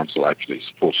 and council actually is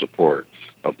full support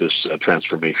of this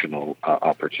transformational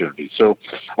opportunity. So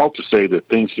all to say that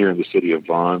things here in the city of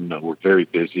Vaughan, we're very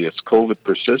busy. As COVID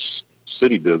persists,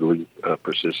 city building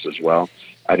persists as well.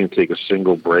 I didn't take a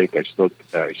single break. I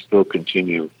still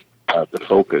continue to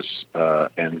focus,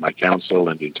 and my council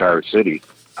and the entire city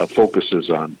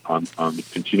focuses on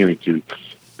continuing to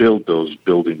build those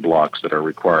building blocks that are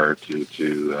required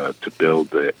to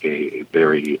build a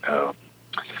very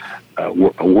a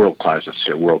world-class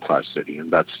city,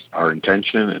 and that's our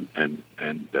intention, and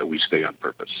we stay on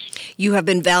purpose. You have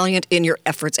been valiant in your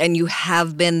efforts, and you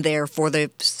have been there for the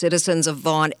citizens of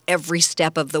Vaughan every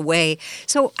step of the way.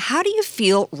 So how do you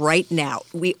feel right now?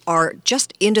 We are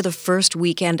just into the first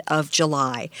weekend of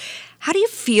July. How do you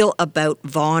feel about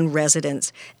Vaughan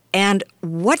residents and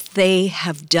what they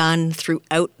have done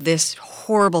throughout this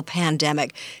horrible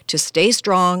pandemic to stay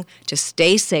strong, to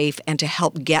stay safe, and to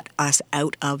help get us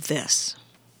out of this?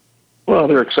 Well,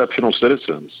 they're exceptional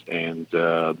citizens, and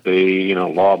they,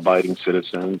 law-abiding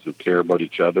citizens who care about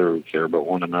each other, who care about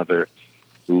one another,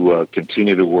 who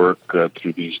continue to work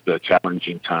through these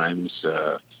challenging times,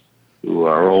 who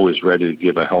are always ready to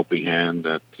give a helping hand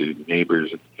to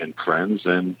neighbors and friends.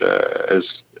 And as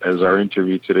our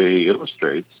interview today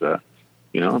illustrates,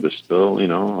 there's still,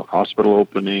 a hospital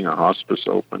opening, a hospice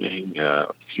opening,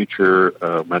 future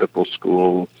medical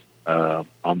school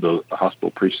on the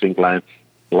hospital precinct line.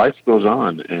 Life goes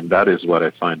on, and that is what I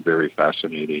find very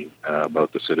fascinating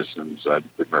about the citizens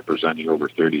I've been representing over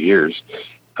 30 years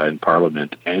in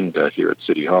Parliament and here at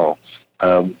City Hall.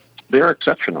 They're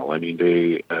exceptional. I mean,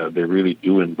 they really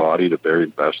do embody the very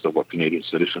best of what Canadian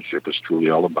citizenship is truly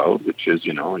all about, which is,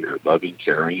 you're loving,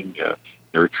 caring,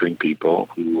 nurturing people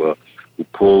who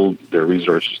pull their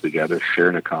resources together,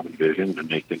 sharing a common vision, and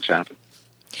make things happen.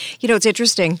 It's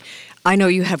interesting. I know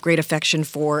you have great affection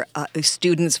for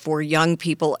students, for young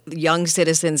people, young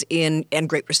citizens and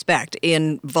great respect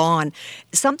in Vaughan.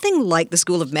 Something like the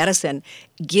School of Medicine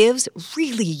gives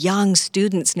really young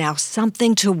students now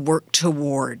something to work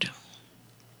toward.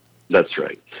 That's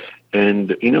right.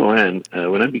 And, Anne,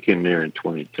 when I became mayor in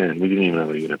 2010, we didn't even have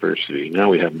a university. Now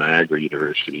we have Niagara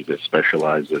University that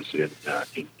specializes in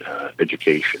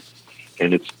education.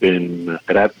 And it's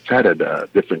had a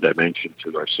different dimension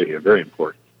to our city, a very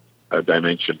important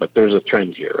dimension. But there's a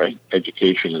trend here, right?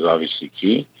 Education is obviously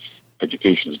key.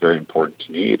 Education is very important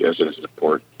to me, as it is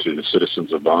important to the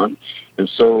citizens of Vaughan. And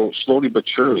so slowly but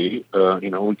surely,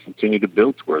 we continue to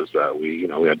build towards that. We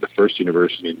had the first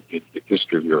university in the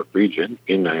history of York Region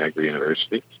in Niagara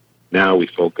University. Now we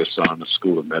focus on the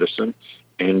School of Medicine,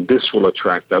 and this will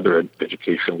attract other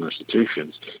educational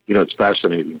institutions. It's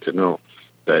fascinating to know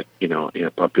that, in a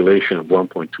population of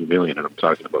 1.2 million, and I'm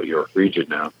talking about York Region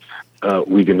now,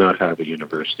 we did not have a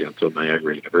university until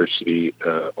Niagara University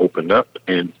opened up,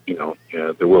 and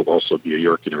there will also be a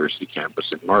York University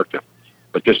campus in Markham.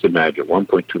 But just imagine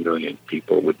 1.2 million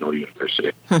people with no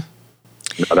university.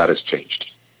 Now that has changed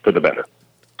for the better.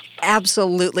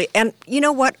 Absolutely. And you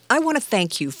know what? I want to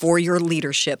thank you for your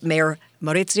leadership, Mayor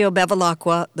Maurizio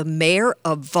Bevilacqua, the mayor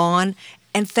of Vaughan,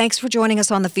 and thanks for joining us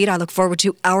on The Feed. I look forward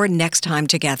to our next time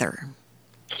together.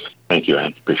 Thank you,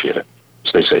 Anne. Appreciate it.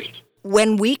 Stay safe.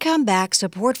 When we come back,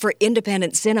 support for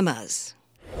independent cinemas.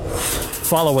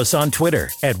 Follow us on Twitter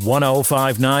at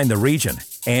 1059 The Region.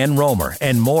 Ann Rohmer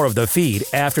and more of The Feed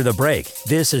after the break.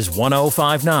 This is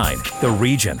 1059 The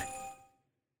Region.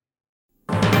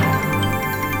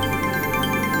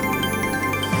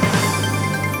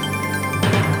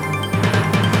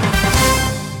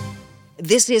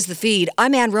 This is The Feed.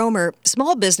 I'm Ann Rohmer.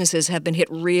 Small businesses have been hit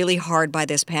really hard by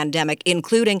this pandemic,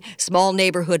 including small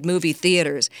neighborhood movie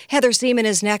theaters. Heather Seaman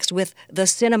is next with the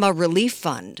Cinema Relief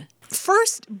Fund.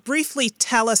 First, briefly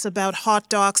tell us about Hot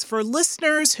Docs for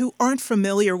listeners who aren't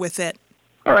familiar with it.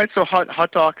 All right, so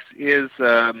Hot Docs is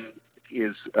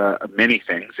many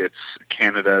things. It's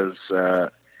Canada's,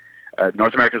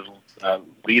 North America's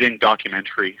leading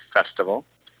documentary festival.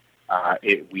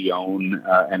 We own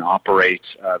and operate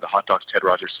the Hot Docs Ted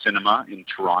Rogers Cinema in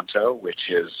Toronto, which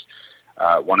is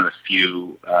one of the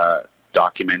few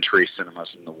documentary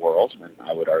cinemas in the world, and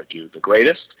I would argue the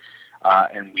greatest.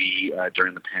 And we,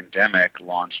 during the pandemic,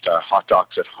 launched Hot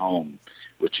Docs at Home,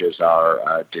 which is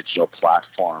our digital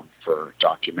platform for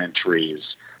documentaries.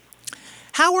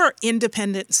 How are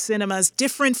independent cinemas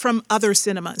different from other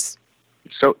cinemas?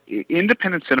 So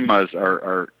independent cinemas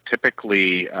are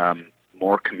typically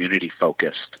more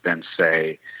community-focused than,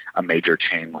 say, a major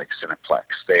chain like Cineplex.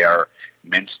 They are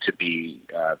meant to be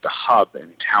the hub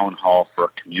and town hall for a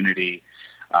community,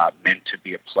 meant to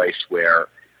be a place where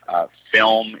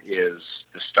film is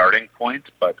the starting point,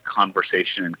 but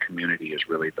conversation and community is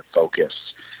really the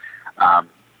focus.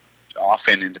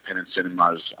 Often independent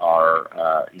cinemas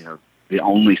are, the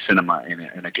only cinema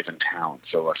in a given town.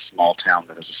 So a small town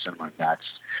that has a cinema, and that's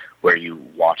where you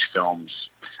watch films.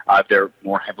 They're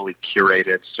more heavily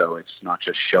curated, so it's not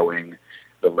just showing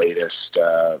the latest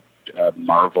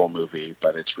Marvel movie,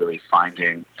 but it's really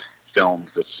finding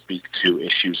films that speak to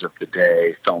issues of the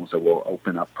day, films that will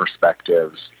open up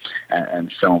perspectives, and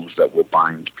films that will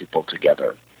bind people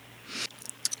together.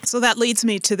 So that leads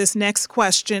me to this next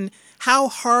question. How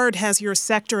hard has your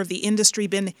sector of the industry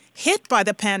been hit by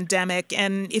the pandemic?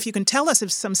 And if you can tell us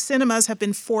if some cinemas have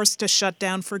been forced to shut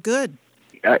down for good.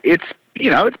 It's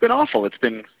been awful. It's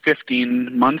been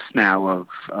 15 months now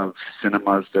of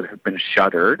cinemas that have been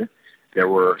shuttered. There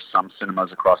were some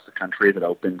cinemas across the country that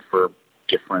opened for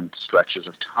different stretches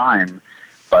of time,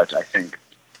 but I think,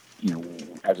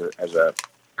 as a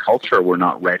culture, we're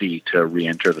not ready to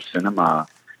re-enter the cinema,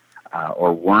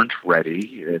 or weren't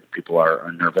ready. People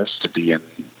are nervous to be in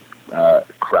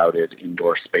crowded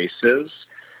indoor spaces.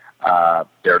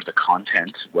 The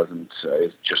content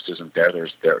just isn't there.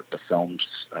 The films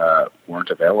weren't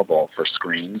available for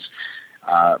screens.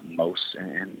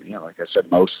 Like I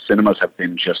said, most cinemas have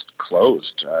been just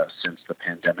closed since the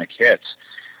pandemic hit,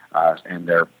 and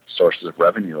their sources of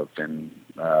revenue have been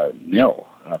nil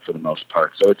for the most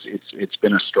part. So it's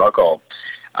been a struggle,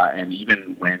 and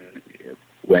even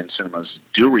when cinemas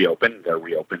do reopen, they're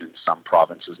reopened in some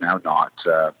provinces now, not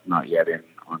yet in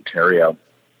Ontario.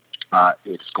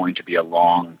 It's going to be a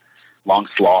long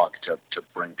slog to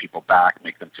bring people back,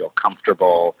 make them feel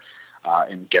comfortable,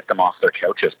 and get them off their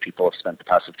couches. People have spent the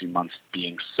past 15 months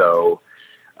being so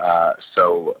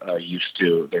used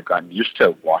to, they've gotten used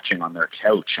to watching on their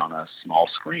couch on a small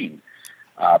screen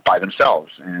by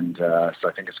themselves. And so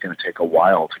I think it's going to take a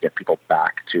while to get people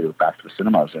back to the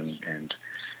cinemas. And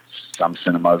some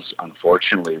cinemas,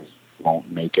 unfortunately, won't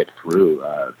make it through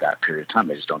that period of time.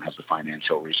 They just don't have the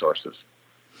financial resources.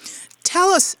 Tell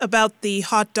us about the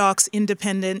Hot Docs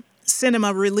Independent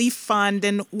Cinema Relief Fund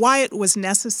and why it was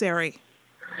necessary.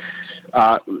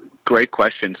 Great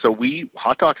question. So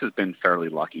Hot Docs has been fairly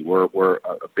lucky. We're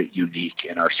a bit unique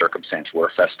in our circumstance. We're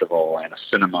a festival and a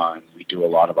cinema, and we do a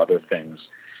lot of other things.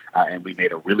 And we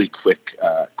made a really quick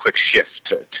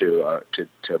shift to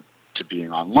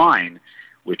being online,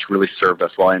 which really served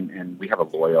us well. And we have a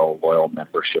loyal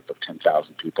membership of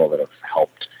 10,000 people that have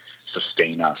helped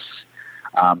sustain us.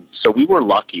 So we were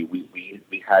lucky.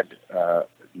 We had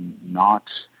not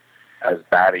as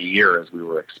bad a year as we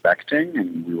were expecting,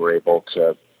 and we were able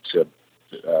to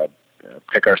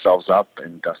pick ourselves up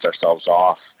and dust ourselves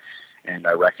off. And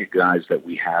I recognize that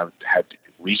we have had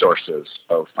resources,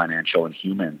 both financial and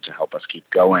human, to help us keep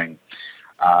going.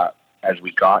 As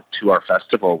we got to our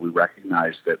festival, we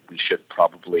recognized that we should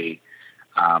probably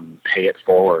pay it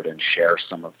forward and share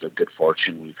some of the good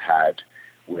fortune we've had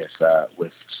with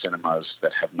cinemas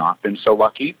that have not been so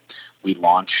lucky. We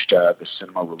launched the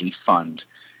Cinema Relief Fund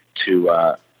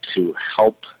to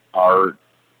help our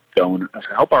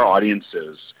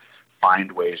audiences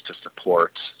find ways to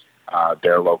support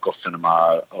their local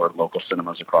cinema or local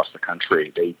cinemas across the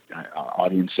country.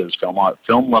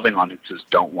 Film-loving audiences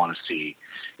don't want to see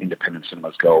independent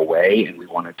cinemas go away, and we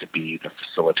wanted to be the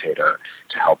facilitator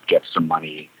to help get some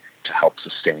money to help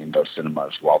sustain those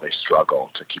cinemas while they struggle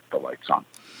to keep the lights on.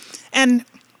 And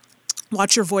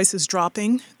watch, your voice is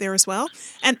dropping there as well.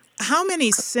 And how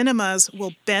many cinemas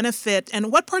will benefit,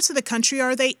 and what parts of the country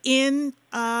are they in?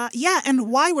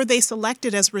 And why were they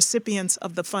selected as recipients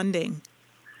of the funding?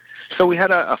 So we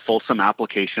had a fulsome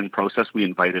application process. We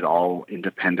invited all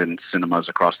independent cinemas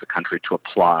across the country to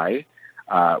apply.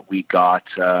 We got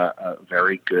a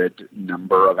very good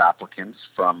number of applicants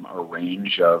from a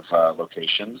range of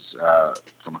locations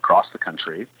from across the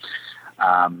country.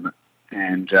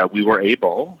 And we were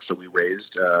able, so we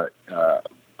raised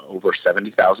over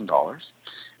 $70,000,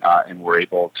 and were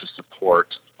able to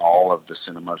support all of the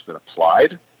cinemas that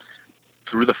applied.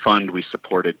 Through the fund, we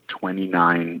supported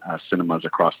 29 cinemas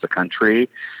across the country,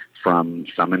 from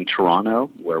some in Toronto,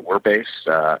 where we're based,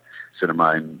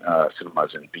 cinemas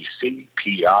in BC,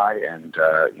 PEI, and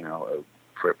a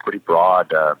pretty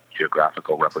broad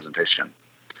geographical representation.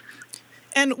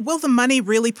 And will the money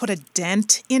really put a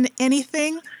dent in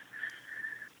anything?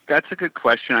 That's a good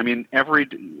question. I mean,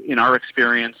 in our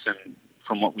experience and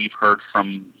from what we've heard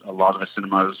from a lot of the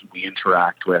cinemas we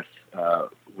interact with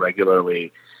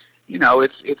regularly, it's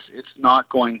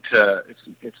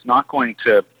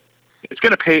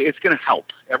going to help.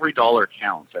 Every dollar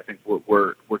counts. I think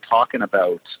we're talking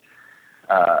about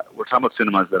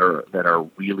cinemas that are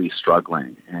really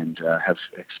struggling and have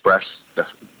expressed the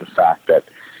fact that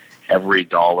every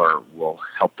dollar will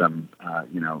help them,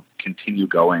 continue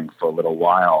going for a little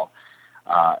while.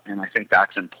 And I think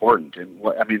that's important. And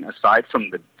aside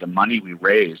from the money we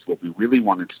raised, what we really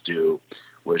wanted to do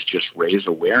was just raise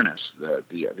awareness.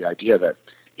 The idea that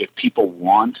if people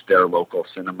want their local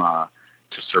cinema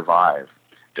to survive,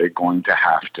 they're going to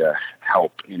have to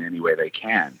help in any way they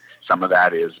can. Some of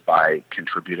that is by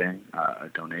contributing a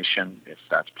donation, if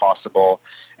that's possible.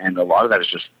 And a lot of that is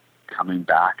just coming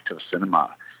back to the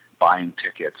cinema, buying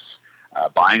tickets,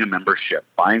 buying a membership,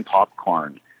 buying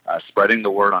popcorn, spreading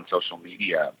the word on social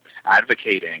media,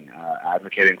 advocating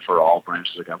for all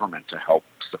branches of government to help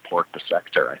support the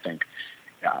sector. I think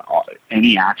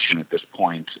any action at this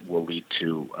point will lead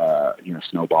to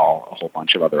snowball a whole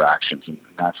bunch of other actions, and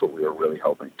that's what we were really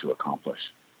hoping to accomplish.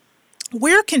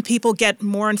 Where can people get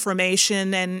more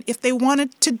information, and if they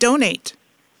wanted to donate?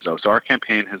 So our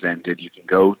campaign has ended. You can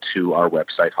go to our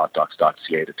website,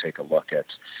 hotdocs.ca, to take a look at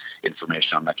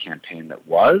information on the campaign that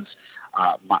was.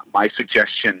 My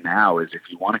suggestion now is, if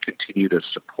you want to continue to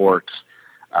support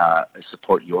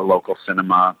your local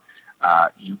cinema,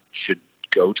 you should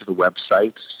go to the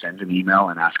website, send an email,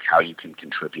 and ask how you can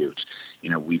contribute.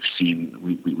 We've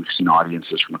seen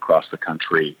audiences from across the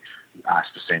country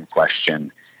ask the same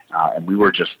question, and we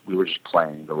were just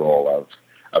playing the role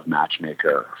of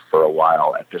matchmaker for a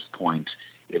while. At this point,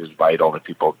 it is vital that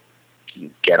people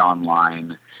get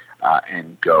online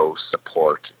and go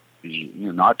support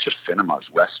not just cinemas,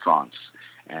 restaurants,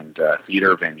 and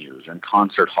theater venues and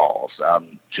concert halls.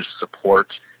 Just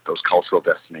support those cultural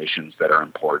destinations that are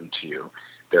important to you.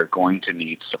 They're going to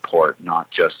need support,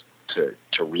 not just to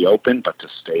reopen, but to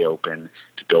stay open,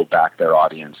 to build back their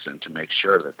audience, and to make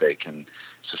sure that they can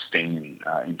sustain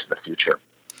into the future.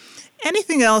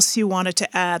 Anything else you wanted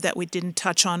to add that we didn't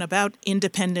touch on about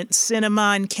independent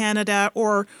cinema in Canada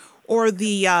or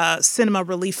the Cinema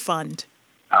Relief Fund?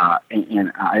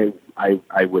 And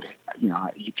I would,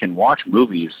 you can watch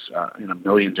movies in a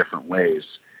million different ways,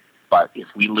 but if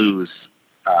we lose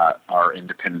our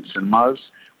independent cinemas,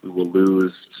 we will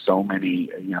lose so many,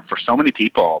 for so many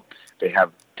people, they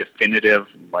have definitive,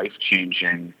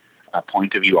 life-changing,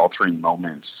 point of view altering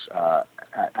moments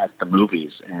at the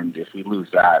movies. And if we lose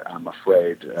that, I'm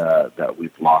afraid that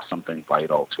we've lost something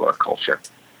vital to our culture.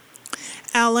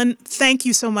 Alan, thank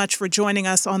you so much for joining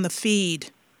us on The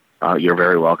Feed. You're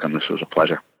very welcome. This was a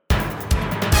pleasure.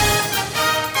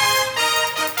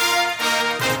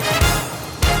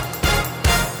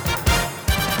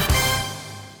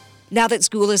 Now that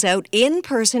school is out,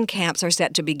 in-person camps are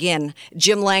set to begin.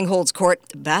 Jim Langhold's court,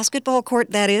 basketball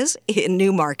court that is, in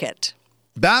Newmarket.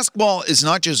 Basketball is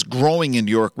not just growing in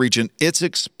York Region, it's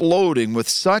exploding with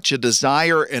such a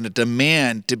desire and a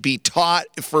demand to be taught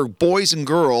for boys and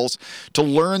girls to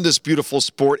learn this beautiful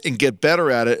sport and get better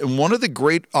at it. And one of the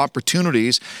great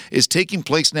opportunities is taking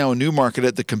place now in Newmarket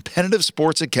at the Competitive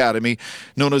Sports Academy,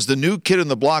 known as the new kid in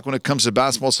the block when it comes to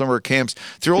basketball summer camps.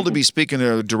 Thrilled to be speaking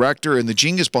to the director and the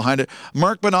genius behind it,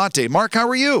 Mark Bonate. Mark, how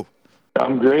are you?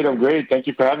 I'm great. Thank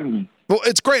you for having me. Well,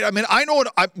 it's great. I mean, I know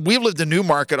we've lived in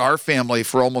Newmarket, our family,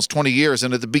 for almost 20 years,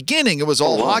 and at the beginning it was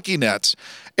all hockey nets,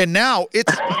 and now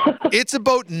it's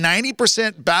about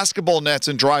 90% basketball nets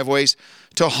and driveways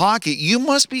to hockey. You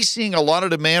must be seeing a lot of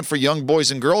demand for young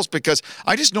boys and girls, because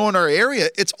I just know in our area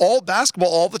it's all basketball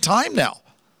all the time now.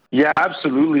 Yeah,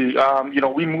 absolutely.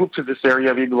 We moved to this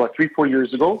area maybe about 3-4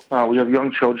 years ago. We have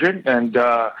young children, and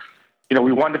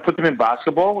we wanted to put them in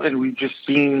basketball, and we've just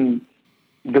seen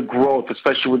the growth,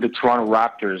 especially with the Toronto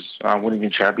Raptors winning the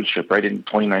championship, right, in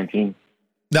 2019.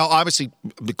 Now, obviously,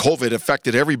 COVID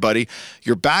affected everybody.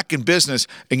 You're back in business,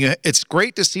 and it's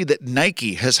great to see that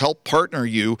Nike has helped partner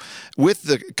you with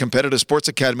the Competitive Sports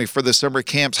Academy for the summer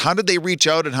camps. How did they reach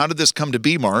out, and how did this come to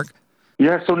be, Mark?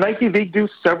 Yeah, so Nike, they do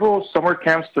several summer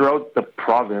camps throughout the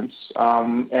province,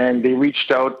 and they reached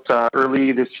out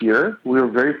early this year. We were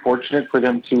very fortunate for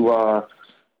them to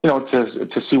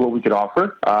see what we could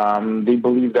offer. They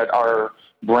believe that our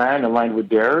brand aligned with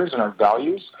theirs and our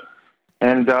values.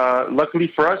 And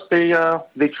luckily for us,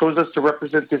 they chose us to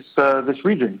represent this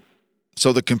region.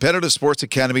 So the Competitive Sports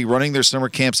Academy running their summer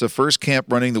camps, the first camp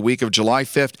running the week of July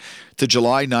 5th to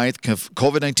July 9th.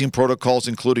 COVID-19 protocols,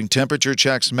 including temperature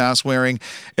checks, mask wearing,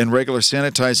 and regular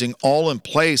sanitizing, all in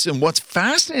place. And what's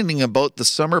fascinating about the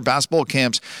summer basketball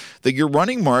camps that you're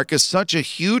running, Mark, is such a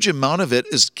huge amount of it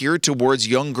is geared towards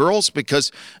young girls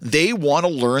because they want to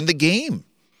learn the game.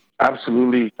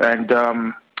 Absolutely. And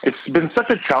it's been such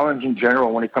a challenge in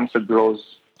general when it comes to girls'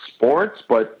 sports,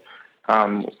 but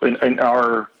in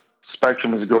our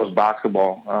spectrum is girls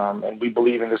basketball, and we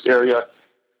believe in this area.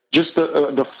 Just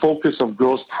the focus of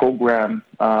girls program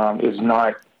is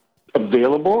not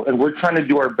available, and we're trying to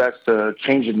do our best to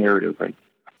change the narrative. Right?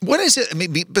 What is it? I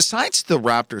mean, besides the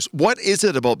Raptors, what is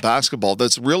it about basketball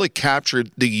that's really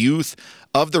captured the youth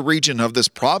of the region of this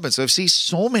province? I've seen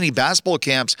so many basketball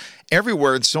camps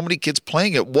everywhere, and so many kids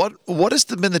playing it. What has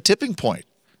been the tipping point?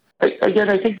 Again,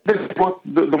 I think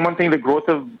the one thing, the growth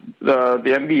of the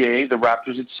NBA, the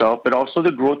Raptors itself, but also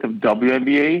the growth of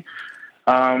WNBA.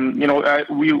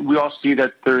 We all see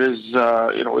that there is,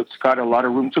 it's got a lot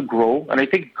of room to grow. And I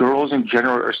think girls in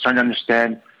general are starting to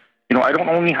understand, I don't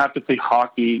only have to play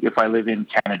hockey if I live in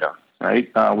Canada, right?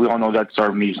 We all know that's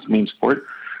our main sport.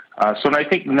 So I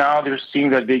think now they're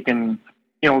seeing that they can,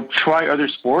 try other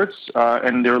sports,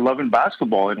 and they're loving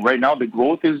basketball. And right now the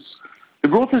growth is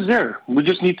there. We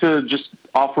just need to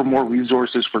offer more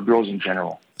resources for girls in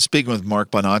general. Speaking with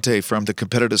Mark Bonate from the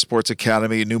Competitive Sports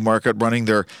Academy in Newmarket, running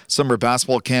their summer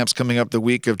basketball camps coming up the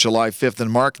week of July 5th.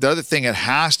 And Mark, the other thing that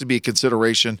has to be a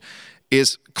consideration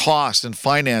is cost and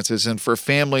finances. And for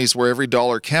families where every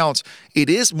dollar counts, it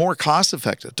is more cost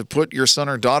effective to put your son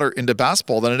or daughter into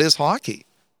basketball than it is hockey.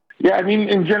 Yeah, I mean,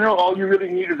 in general, all you really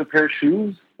need is a pair of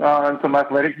shoes and some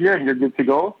athletic gear, and you're good to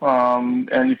go.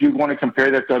 And if you want to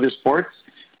compare that to other sports,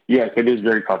 yes, it is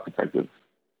very cost effective.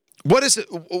 What is it?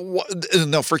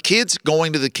 Now, for kids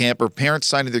going to the camp or parents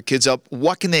signing their kids up,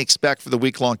 what can they expect for the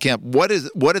week-long camp? What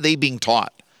are they being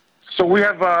taught? So we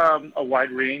have a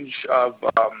wide range of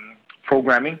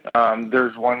programming.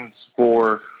 There's ones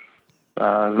for,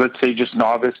 let's say, just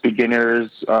novice, beginners,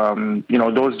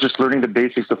 those just learning the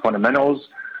basics, the fundamentals.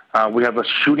 We have a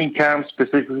shooting camp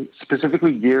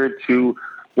specifically geared to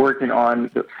working on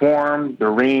the form, the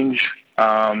range,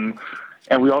 and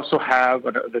we also have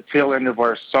the tail end of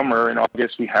our summer in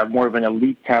August, we have more of an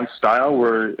elite camp style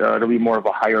where it'll be more of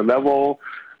a higher level,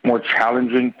 more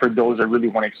challenging for those that really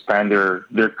want to expand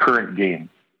their current game.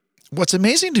 What's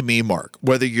amazing to me, Mark,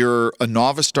 whether you're a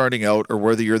novice starting out or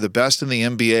whether you're the best in the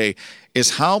NBA,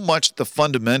 is how much the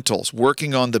fundamentals,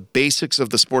 working on the basics of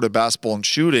the sport of basketball and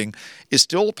shooting, is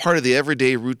still part of the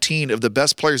everyday routine of the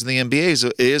best players in the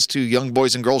NBA is to young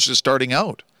boys and girls just starting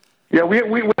out. Yeah, we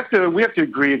have to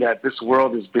agree that this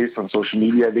world is based on social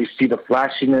media. They see the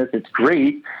flashiness. It's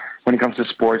great when it comes to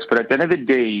sports, but at the end of the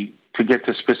day, to get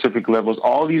to specific levels,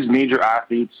 all these major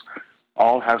athletes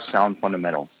all have sound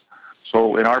fundamentals.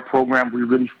 So in our program, we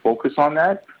really focus on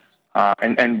that,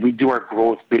 and we do all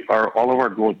of our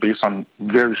growth based on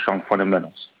very strong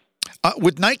fundamentals.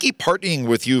 With Nike partnering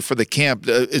with you for the camp,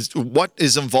 what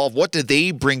is involved? What do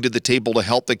they bring to the table to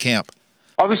help the camp?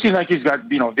 Obviously, Nike's got,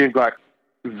 they've got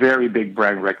very big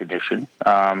brand recognition.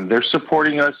 They're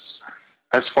supporting us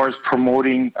as far as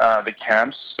promoting the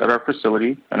camps at our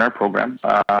facility and our program.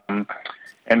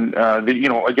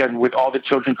 Again, with all the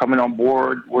children coming on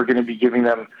board, we're going to be giving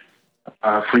them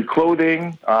free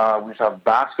clothing. We have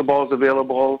basketballs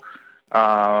available.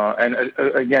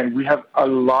 Again, we have a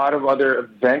lot of other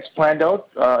events planned out,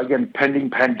 again, pending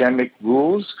pandemic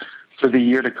rules for the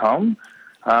year to come.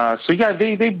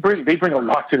 They bring a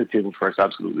lot to the table for us,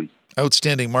 absolutely.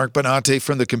 Outstanding. Mark Bonate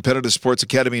from the Competitive Sports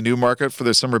Academy Newmarket for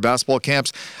their summer basketball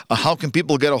camps. How can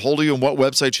people get a hold of you, and what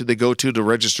website should they go to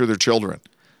register their children?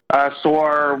 So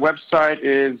our website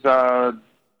is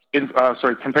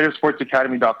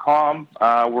competitivesportsacademy.com.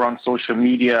 We're on social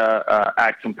media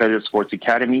at Competitive Sports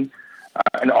Academy,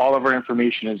 and all of our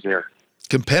information is there.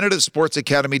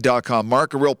 CompetitiveSportsAcademy.com.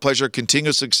 Mark, a real pleasure.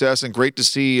 Continued success, and great to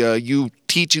see you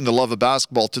teaching the love of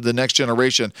basketball to the next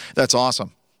generation. That's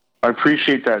awesome. I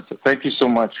appreciate that. Thank you so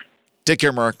much. Take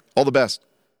care, Mark. All the best.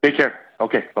 Take care.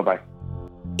 Okay, bye-bye.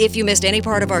 If you missed any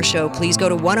part of our show, please go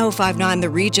to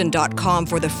 1059theregion.com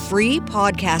for the free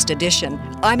podcast edition.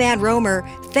 I'm Ann Rohmer.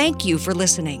 Thank you for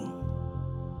listening.